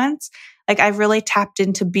last 6 months. Like I've really tapped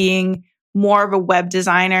into being more of a web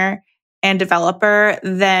designer and developer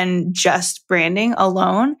than just branding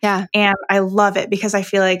alone. Yeah. And I love it because I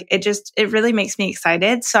feel like it really makes me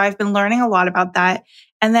excited. So I've been learning a lot about that.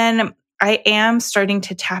 And then I am starting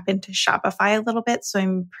to tap into Shopify a little bit. So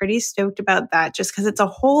I'm pretty stoked about that just because it's a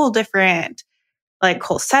whole different like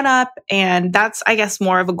whole setup. And that's, I guess,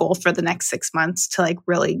 more of a goal for the next 6 months to like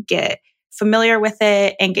really get familiar with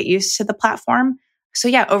it and get used to the platform. So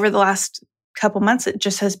yeah, over the last couple months, it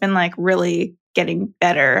just has been like really getting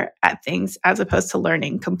better at things as opposed to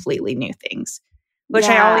learning completely new things, which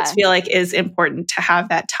I always feel like is important to have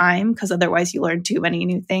that time because otherwise you learn too many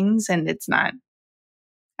new things and it's not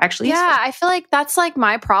actually useful. Yeah, I feel like that's like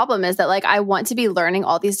my problem is that like I want to be learning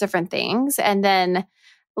all these different things and then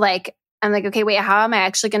like I'm like, okay, wait, how am I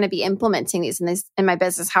actually going to be implementing these in my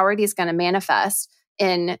business? How are these going to manifest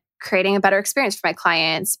in creating a better experience for my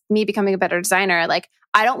clients, me becoming a better designer? Like,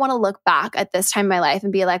 I don't want to look back at this time in my life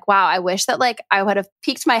and be like, wow, I wish that like I would have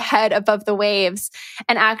peeked my head above the waves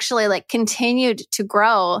and actually like continued to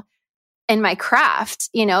grow in my craft,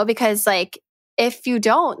 you know, because like if you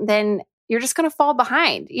don't, then you're just going to fall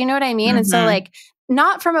behind. You know what I mean? Mm-hmm. And so like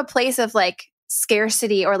not from a place of like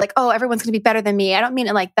scarcity or like, oh, everyone's going to be better than me. I don't mean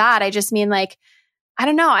it like that. I just mean like, I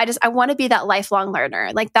don't know. I want to be that lifelong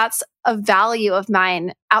learner. Like that's a value of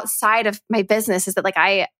mine outside of my business is that like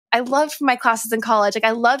I loved my classes in college. Like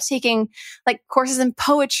I loved taking like courses in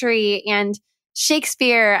poetry and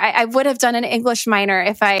Shakespeare. I would have done an English minor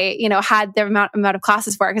if I, you know, had the amount of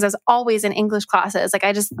classes for it because I was always in English classes. Like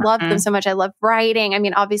I just loved them so much. I love writing. I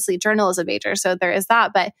mean, obviously journalism major, so there is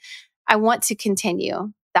that, but I want to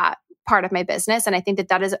continue that part of my business. And I think that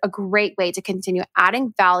that is a great way to continue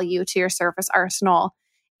adding value to your service arsenal.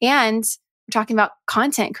 And we're talking about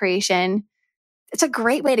content creation. It's a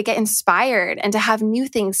great way to get inspired and to have new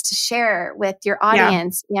things to share with your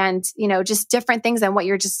audience and, you know, just different things than what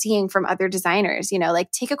you're just seeing from other designers, you know,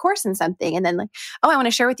 like take a course in something and then like, oh, I want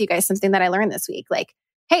to share with you guys something that I learned this week. Like,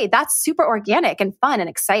 hey, that's super organic and fun and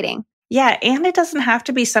exciting. Yeah. And it doesn't have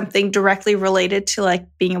to be something directly related to like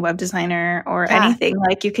being a web designer or anything.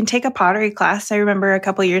 Like you can take a pottery class. I remember a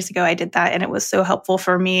couple of years ago, I did that and it was so helpful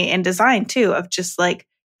for me in design too, of just like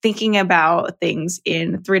thinking about things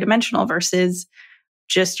in 3-dimensional versus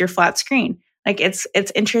just your flat screen. Like it's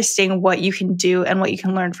interesting what you can do and what you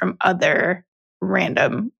can learn from other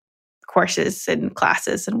random courses and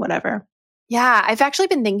classes and whatever. Yeah. I've actually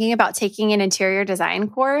been thinking about taking an interior design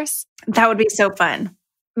course. That would be so fun.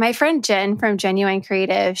 My friend Jen from Genuine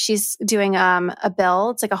Creative, she's doing a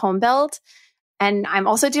build, it's like a home build. And I'm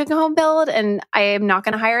also doing a home build and I am not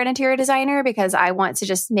going to hire an interior designer because I want to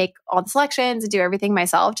just make all the selections and do everything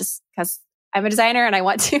myself just because I'm a designer and I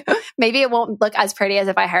want to. Maybe it won't look as pretty as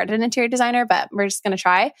if I hired an interior designer, but we're just going to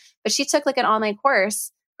try. But she took like an online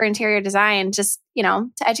course for interior design, just, you know,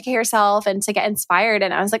 to educate herself and to get inspired.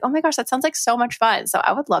 And I was like, oh my gosh, that sounds like so much fun. So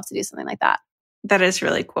I would love to do something like that. That is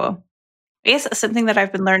really cool. I guess something that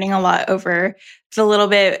I've been learning a lot over the little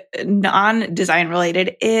bit non-design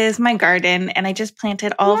related is my garden. And I just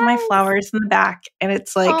planted all of my flowers in the back. And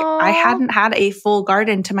it's like, I hadn't had a full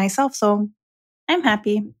garden to myself. So I'm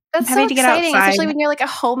happy. That's so exciting, especially when you're like a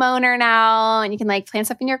homeowner now and you can like plant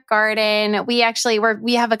stuff in your garden. We actually,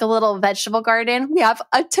 we have like a little vegetable garden. We have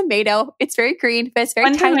a tomato. It's very green, but it's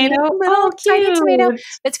very tiny. Little tiny tomato.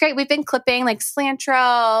 It's great. We've been clipping like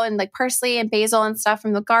cilantro and like parsley and basil and stuff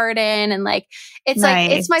from the garden. And like, it's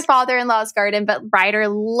like, it's my father-in-law's garden, but Ryder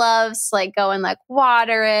loves to like go and like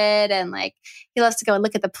water it. And like, he loves to go and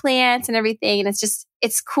look at the plants and everything. And it's just,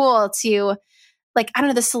 it's cool to like, I don't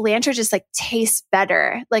know, the cilantro just like tastes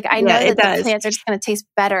better. Like I know that the plants are just going to taste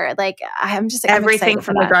better. Like I'm just everything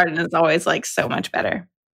from the garden is always like so much better.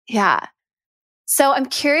 Yeah. So I'm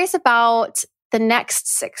curious about the next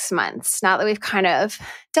 6 months. Now that we've kind of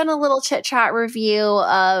done a little chit chat review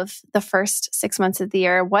of the first 6 months of the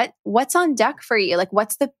year, what's on deck for you? Like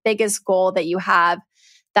what's the biggest goal that you have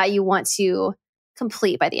that you want to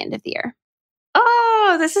complete by the end of the year?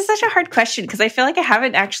 Oh, this is such a hard question because I feel like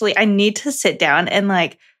I need to sit down and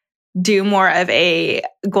like do more of a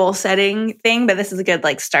goal setting thing, but this is a good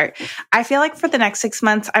like start. I feel like for the next 6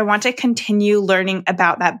 months, I want to continue learning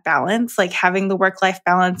about that balance, like having the work-life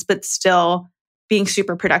balance, but still being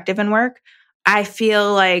super productive in work. I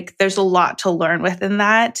feel like there's a lot to learn within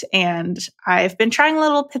that. And I've been trying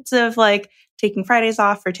little bits of like taking Fridays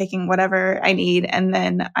off or taking whatever I need. And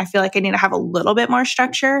then I feel like I need to have a little bit more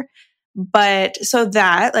structure. But so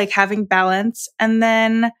that, like, having balance. And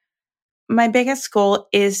then my biggest goal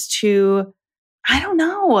is to, I don't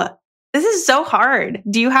know. This is so hard.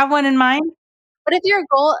 Do you have one in mind? What if your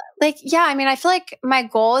goal, like, yeah, I mean, I feel like my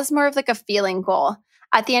goal is more of like a feeling goal.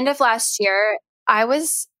 At the end of last year, I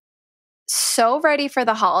was so ready for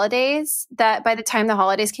the holidays that by the time the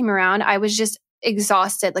holidays came around, I was just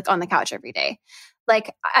exhausted, like on the couch every day.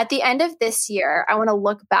 Like at the end of this year, I want to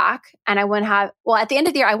look back and I want to have, well, at the end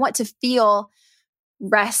of the year, I want to feel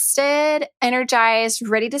rested, energized,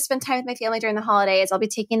 ready to spend time with my family during the holidays. I'll be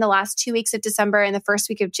taking the last 2 weeks of December and the first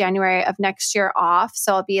week of January of next year off.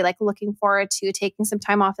 So I'll be like looking forward to taking some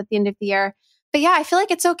time off at the end of the year. But yeah, I feel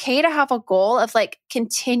like it's okay to have a goal of like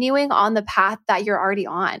continuing on the path that you're already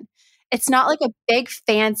on. It's not like a big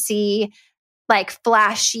fancy, like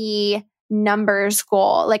flashy numbers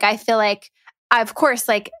goal. Like I feel like, of course,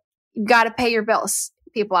 like you got to pay your bills,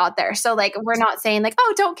 people out there. So like, we're not saying like,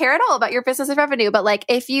 oh, don't care at all about your business and revenue. But like,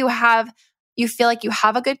 if you feel like you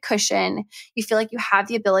have a good cushion, you feel like you have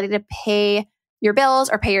the ability to pay your bills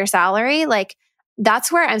or pay your salary, like that's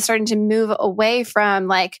where I'm starting to move away from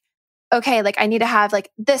like, okay, like I need to have like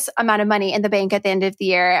this amount of money in the bank at the end of the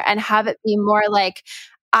year and have it be more like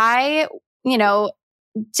I,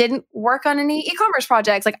 didn't work on any e-commerce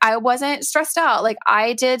projects. Like I wasn't stressed out. Like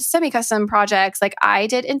I did semi-custom projects. Like I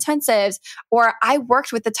did intensives, or I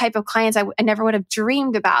worked with the type of clients I never would have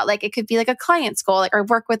dreamed about. Like it could be like a client's goal, like, or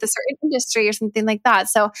work with a certain industry or something like that.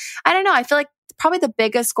 So I don't know. I feel like probably the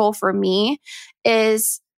biggest goal for me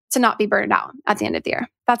is to not be burned out at the end of the year.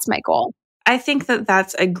 That's my goal. I think that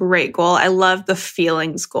that's a great goal. I love the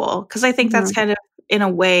feelings goal because I think that's kind of in a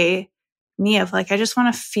way me of like, I just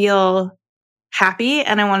want to feel happy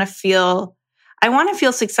and I want to feel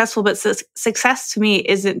successful, but success to me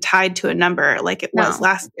isn't tied to a number like it was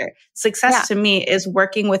last year. Success to me is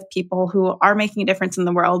working with people who are making a difference in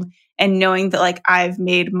the world and knowing that like I've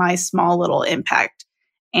made my small little impact.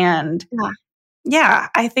 And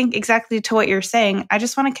I think exactly to what you're saying. I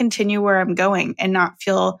just want to continue where I'm going and not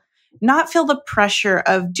feel the pressure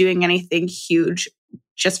of doing anything huge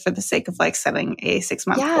just for the sake of like setting a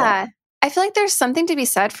 6-month goal. I feel like there's something to be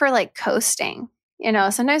said for like coasting.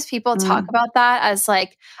 Sometimes people talk about that as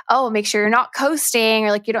like, oh, make sure you're not coasting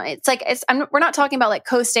or like, you don't, it's like, we're not talking about like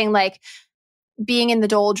coasting, like being in the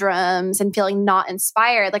doldrums and feeling not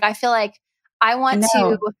inspired. Like, I feel like I want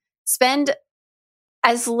to spend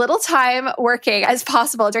as little time working as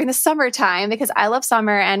possible during the summertime because I love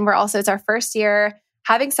summer and it's our first year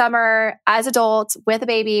having summer as adults with a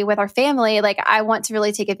baby, with our family. Like I want to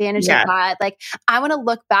really take advantage of that. Like I want to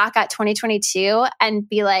look back at 2022 and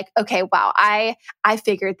be like, okay, wow, I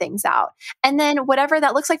figured things out. And then whatever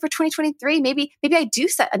that looks like for 2023, maybe I do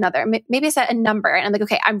set maybe I set a number and I'm like,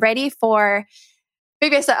 okay, I'm ready for,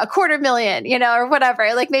 maybe I set $250,000, or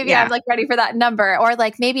whatever. Like maybe I'm like ready for that number. Or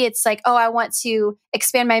like maybe it's like, oh, I want to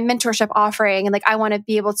expand my mentorship offering. And like, I want to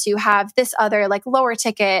be able to have this other like lower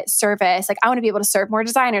ticket service. Like I want to be able to serve more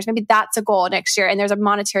designers. Maybe that's a goal next year. And there's a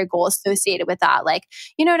monetary goal associated with that. Like,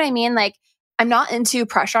 you know what I mean? Like I'm not into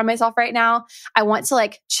pressure on myself right now. I want to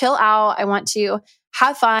like chill out. I want to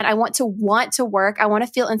have fun. I want to work. I want to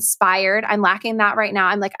feel inspired. I'm lacking that right now.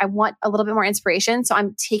 I'm like, I want a little bit more inspiration. So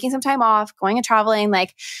I'm taking some time off, going and traveling.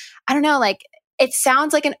 Like, I don't know, like it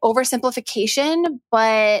sounds like an oversimplification,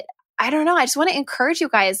 but I don't know. I just want to encourage you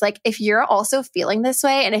guys. Like if you're also feeling this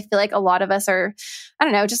way, and I feel like a lot of us are, I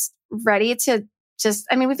don't know, just ready to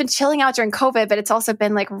we've been chilling out during COVID, but it's also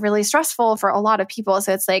been like really stressful for a lot of people.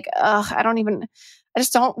 So it's like, I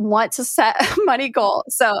just don't want to set a money goal.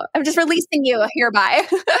 So I'm just releasing you hereby.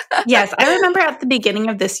 Yes. I remember at the beginning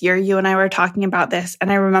of this year, you and I were talking about this.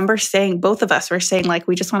 And I remember both of us were saying like,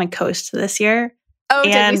 we just want to coast this year. Oh,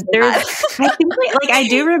 and did we say that? I think like I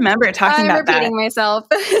do remember talking about that. I'm repeating myself.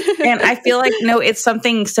 And I feel like, no, it's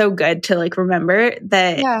something so good to like remember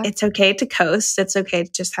that it's okay to coast. It's okay to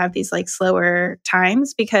just have these like slower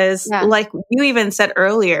times because like you even said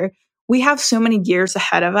earlier, we have so many years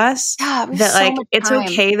ahead of us that like it's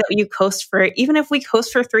okay that you coast even if we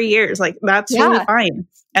coast for 3 years, like that's really fine.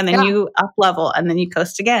 And then you up level and then you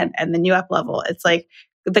coast again and then you up level. It's like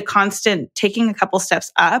the constant taking a couple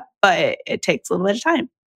steps up, but it takes a little bit of time.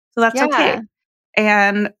 So that's okay.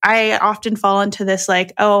 And I often fall into this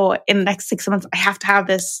like, oh, in the next 6 months, I have to have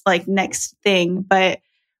this like next thing. But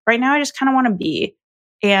right now I just kind of want to be,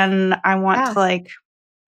 and I want to like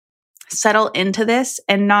settle into this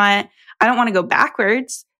and I don't want to go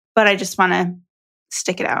backwards, but I just want to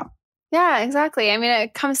stick it out. Yeah, exactly. I mean,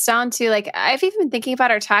 it comes down to like, I've even been thinking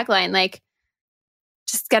about our tagline, like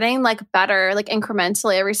just getting like better, like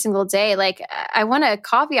incrementally every single day. Like I want to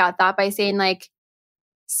caveat that by saying like,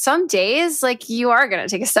 some days, like you are going to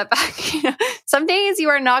take a step back. You know? Some days you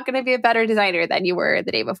are not going to be a better designer than you were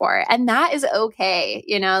the day before. And that is okay.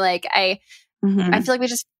 You know, like I feel like we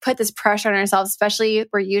just put this pressure on ourselves, especially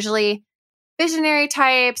we're usually visionary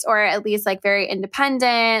types or at least like very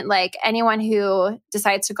independent. Like anyone who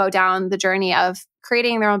decides to go down the journey of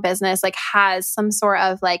creating their own business, like has some sort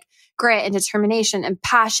of like grit and determination and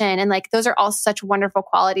passion. And like those are all such wonderful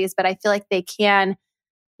qualities, but I feel like they can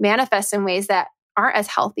manifest in ways that aren't as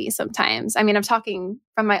healthy sometimes. I mean, I'm talking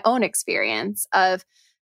from my own experience of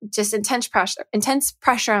just intense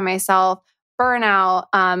pressure on myself, burnout,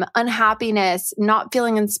 unhappiness, not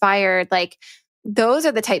feeling inspired. Like those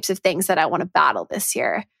are the types of things that I want to battle this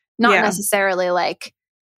year. Not necessarily like,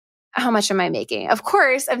 how much am I making? Of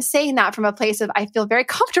course, I'm saying that from a place of I feel very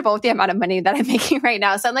comfortable with the amount of money that I'm making right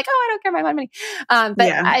now. So I'm like, oh, I don't care about my money.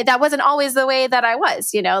 But that wasn't always the way that I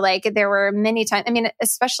was, you know, like there were many times, I mean,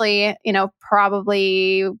 especially, you know,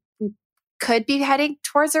 probably could be heading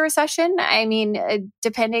towards a recession. I mean,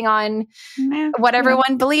 depending on what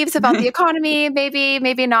everyone believes about the economy,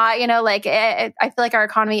 maybe not, you know, like I feel like our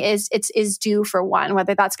economy is due for one,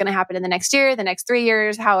 whether that's going to happen in the next year, the next 3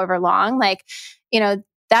 years, however long, like, you know,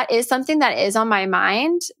 that is something that is on my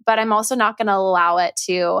mind, but I'm also not going to allow it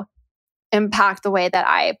to impact the way that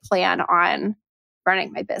I plan on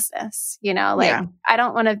running my business. You know, like I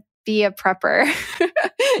don't want to be a prepper,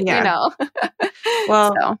 you know?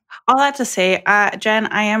 Well, all that to say, Jen,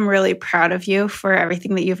 I am really proud of you for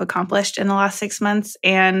everything that you've accomplished in the last 6 months.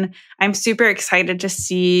 And I'm super excited to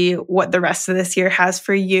see what the rest of this year has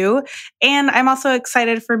for you. And I'm also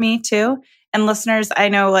excited for me too. And listeners, I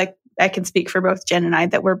know like I can speak for both Jen and I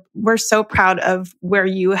that we're so proud of where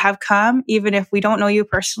you have come. Even if we don't know you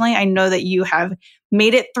personally, I know that you have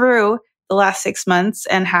made it through the last 6 months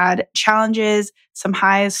and had challenges, some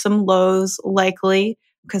highs, some lows, likely,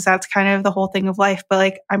 because that's kind of the whole thing of life. But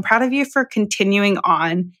like, I'm proud of you for continuing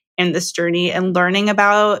on in this journey and learning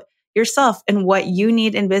about yourself and what you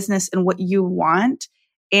need in business and what you want.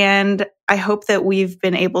 And I hope that we've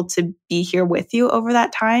been able to be here with you over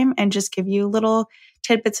that time and just give you little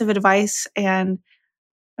tidbits of advice. And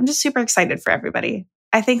I'm just super excited for everybody.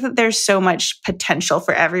 I think that there's so much potential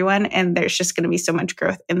for everyone, and there's just going to be so much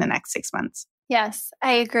growth in the next 6 months. Yes,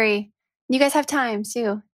 I agree. You guys have time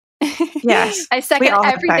too. Yes. I second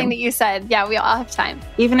everything that you said. Yeah, we all have time.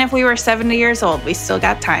 Even if we were 70 years old, we still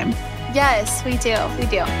got time. Yes, we do. We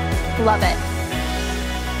do. Love it.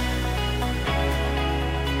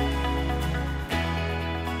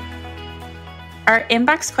 Our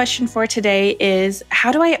inbox question for today is,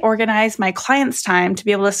 how do I organize my clients' time to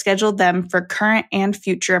be able to schedule them for current and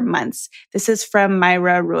future months? This is from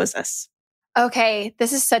Myra Rosas. Okay,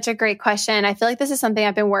 this is such a great question. I feel like this is something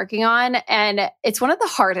I've been working on, and it's one of the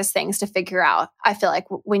hardest things to figure out. I feel like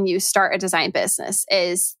when you start a design business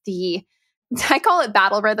is I call it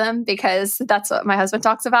battle rhythm, because that's what my husband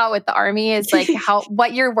talks about with the army, is like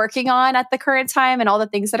what you're working on at the current time and all the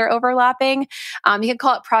things that are overlapping. You can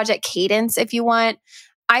call it project cadence if you want.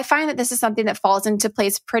 I find that this is something that falls into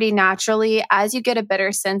place pretty naturally as you get a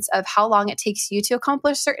better sense of how long it takes you to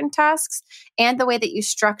accomplish certain tasks and the way that you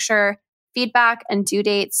structure feedback and due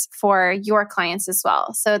dates for your clients as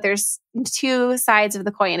well. So there's two sides of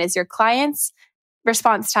the coin: is your clients'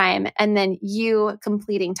 response time and then you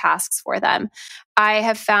completing tasks for them. I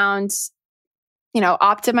have found,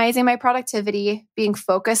 optimizing my productivity, being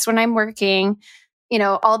focused when I'm working,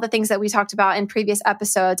 all the things that we talked about in previous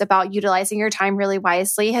episodes about utilizing your time really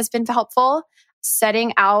wisely has been helpful.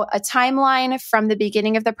 Setting out a timeline from the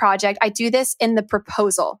beginning of the project. I do this in the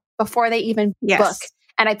proposal before they even book.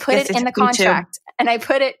 And I put it in the contract. And I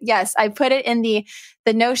put it in the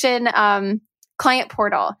Notion client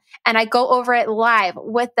portal. And I go over it live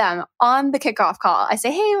with them on the kickoff call. I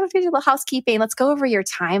say, hey, let's do a little housekeeping. Let's go over your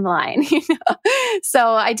timeline. So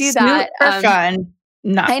I do that. Super fun.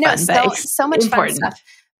 Not I know, fun, so much important. fun stuff.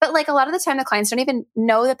 But like a lot of the time, the clients don't even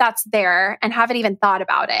know that that's there and haven't even thought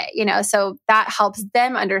about it. So that helps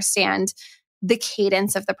them understand the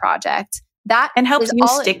cadence of the project. And helps you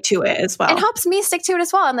stick to it as well. And helps me stick to it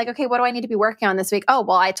as well. I'm like, okay, what do I need to be working on this week? Oh,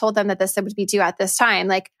 well, I told them that this would be due at this time.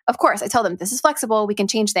 Like, of course, I tell them this is flexible. We can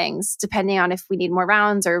change things depending on if we need more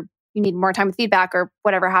rounds or you need more time with feedback or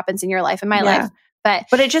whatever happens in your life and my life.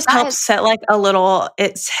 But it just helps set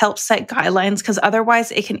it helps set guidelines, because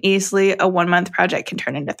otherwise it can easily, a 1 month project can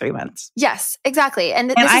turn into 3 months. Yes, exactly.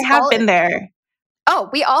 And I have been there. Oh,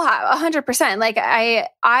 we all have 100%. Like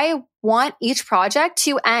I want each project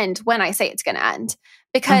to end when I say it's going to end,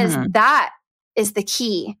 because that is the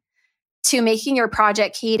key to making your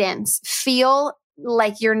project cadence feel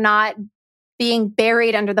like you're not being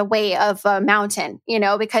buried under the weight of a mountain,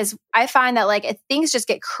 because I find that like things just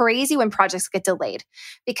get crazy when projects get delayed,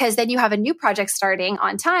 because then you have a new project starting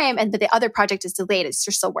on time but the other project is delayed. You're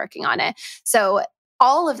still working on it. So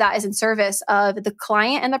all of that is in service of the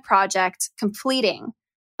client and the project completing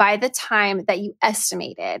by the time that you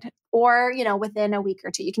estimated, or, within a week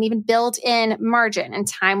or two. You can even build in margin and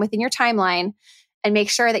time within your timeline and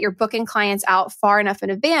make sure that you're booking clients out far enough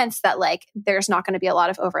in advance that like there's not going to be a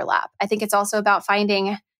lot of overlap. I think it's also about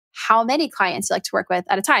finding how many clients you like to work with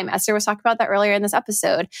at a time. Esther was talking about that earlier in this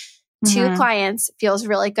episode. 2 clients feels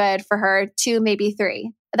really good for her, 2, maybe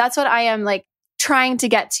 3. That's what I am like trying to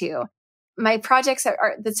get to. My projects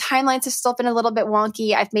the timelines have still been a little bit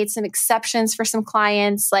wonky. I've made some exceptions for some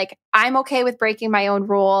clients. Like I'm okay with breaking my own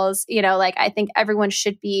rules. Like I think everyone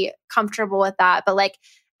should be comfortable with that. But like,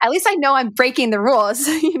 at least I know I'm breaking the rules,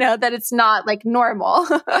 that it's not like normal.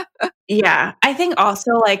 Yeah. I think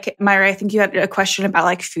also like, Myra, I think you had a question about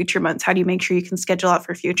like future months. How do you make sure you can schedule out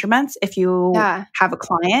for future months? If you have a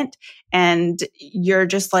client and you're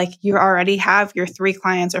just like, you already have your 3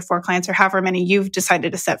 clients or 4 clients or however many you've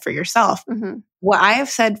decided to set for yourself. What I have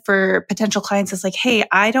said for potential clients is like, hey,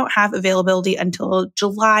 I don't have availability until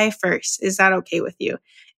July 1st. Is that okay with you?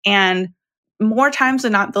 And more times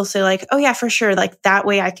than not, they'll say like, oh yeah, for sure. Like that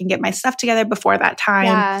way I can get my stuff together before that time.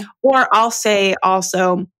 Yeah. Or I'll say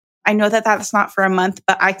also, I know that that's not for a month,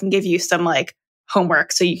 but I can give you some like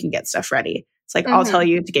homework so you can get stuff ready. It's like, I'll tell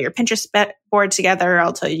you to get your Pinterest board together.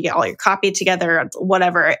 I'll tell you to get all your copy together,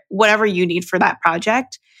 whatever you need for that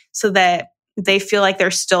project, so that they feel like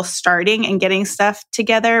they're still starting and getting stuff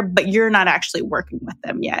together, but you're not actually working with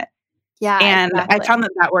them yet. Yeah. And exactly. I found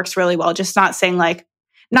that works really well. Just not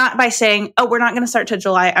by saying, oh, we're not going to start till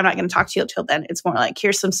July. I'm not going to talk to you till then. It's more like,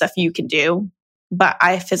 here's some stuff you can do, but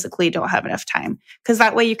I physically don't have enough time. Because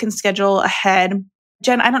that way you can schedule ahead.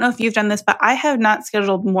 Jen, I don't know if you've done this, but I have not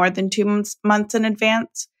scheduled more than 2 months in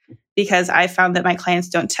advance, because I found that my clients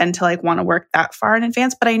don't tend to like want to work that far in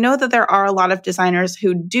advance. But I know that there are a lot of designers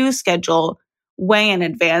who do schedule way in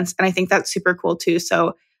advance. And I think that's super cool too.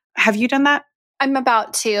 So have you done that? I'm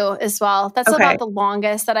about to as well. That's about the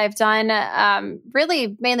longest that I've done,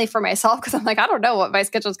 really mainly for myself, because I'm like, I don't know what my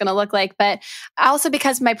schedule is going to look like. But also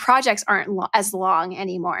because my projects aren't as long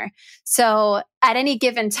anymore. So at any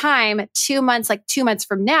given time, 2 months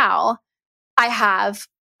from now, I have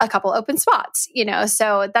a couple open spots,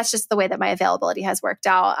 so that's just the way that my availability has worked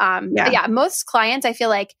out. But yeah, most clients, I feel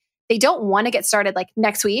like they don't want to get started like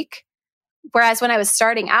next week. Whereas when I was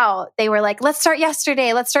starting out, they were like, let's start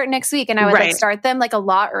yesterday, let's start next week. And I would like start them like a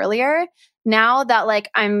lot earlier. Now that like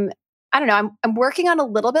I'm working on a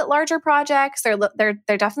little bit larger projects. They're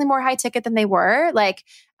definitely more high ticket than they were. Like,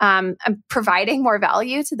 I'm providing more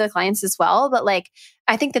value to the clients as well. But like,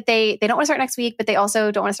 I think that they don't want to start next week, but they also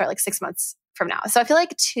don't want to start like 6 months from now. So I feel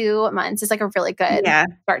like 2 months is like a really good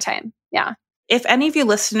start time. Yeah. If any of you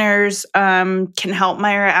listeners can help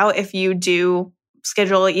Myra out, if you do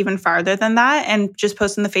schedule even farther than that, and just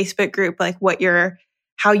post in the Facebook group like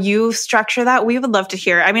how you structure that, we would love to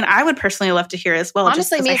hear. I mean, I would personally love to hear as well.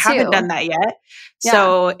 Honestly, just me I haven't done that yet. Yeah.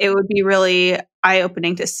 So it would be really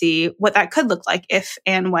eye-opening to see what that could look like if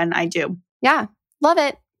and when I do. Yeah. Love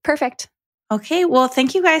it. Perfect. Okay. Well,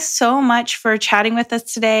 thank you guys so much for chatting with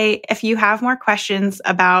us today. If you have more questions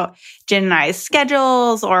about Jen and I's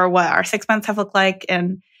schedules or what our 6 months have looked like,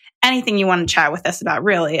 and anything you want to chat with us about,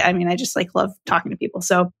 really. I mean, I just like love talking to people.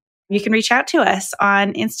 So you can reach out to us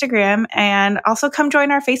on Instagram, and also come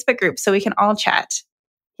join our Facebook group so we can all chat.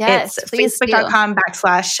 Yes, it's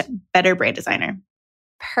facebook.com/Better Brand Designer.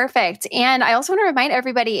 Perfect. And I also want to remind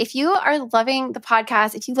everybody, if you are loving the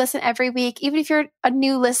podcast, if you listen every week, even if you're a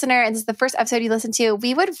new listener and this is the first episode you listen to,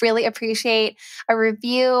 we would really appreciate a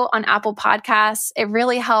review on Apple Podcasts. It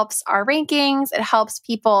really helps our rankings. It helps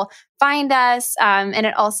people find us. And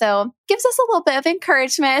it also gives us a little bit of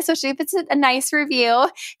encouragement, especially if it's a nice review.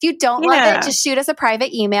 If you don't love it, just shoot us a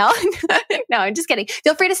private email. No, I'm just kidding.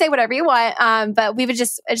 Feel free to say whatever you want. But we would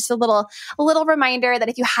just a little reminder that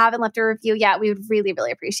if you haven't left a review yet, we would really,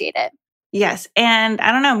 really appreciate it. Yes. And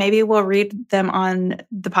I don't know, maybe we'll read them on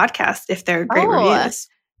the podcast if they're great reviews.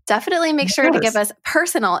 Definitely make sure to give us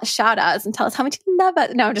personal shout outs and tell us how much you love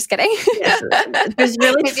us. No, I'm just kidding. Yes. Just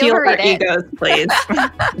really fuel our egos, please.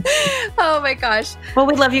 Oh my gosh. Well,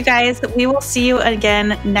 we love you guys. We will see you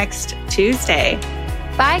again next Tuesday.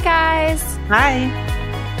 Bye, guys. Bye.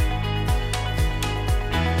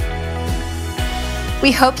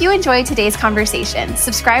 We hope you enjoyed today's conversation.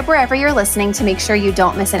 Subscribe wherever you're listening to make sure you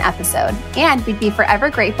don't miss an episode. And we'd be forever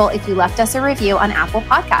grateful if you left us a review on Apple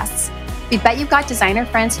Podcasts. We bet you've got designer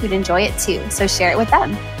friends who'd enjoy it too, so share it with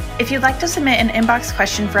them. If you'd like to submit an inbox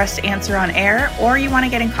question for us to answer on air, or you want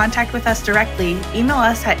to get in contact with us directly, email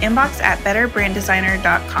us at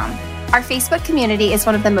inbox@betterbranddesigner.com. Our Facebook community is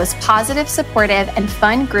one of the most positive, supportive, and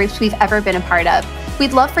fun groups we've ever been a part of.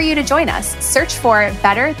 We'd love for you to join us. Search for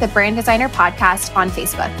Better the Brand Designer Podcast on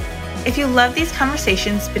Facebook. If you love these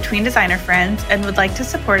conversations between designer friends and would like to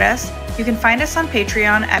support us, you can find us on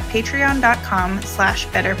Patreon at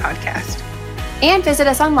patreon.com/betterpodcast. And visit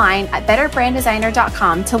us online at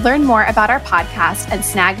betterbranddesigner.com to learn more about our podcast and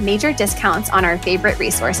snag major discounts on our favorite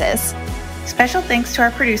resources. Special thanks to our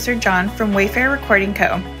producer, John from Wayfair Recording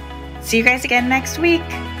Co. See you guys again next week.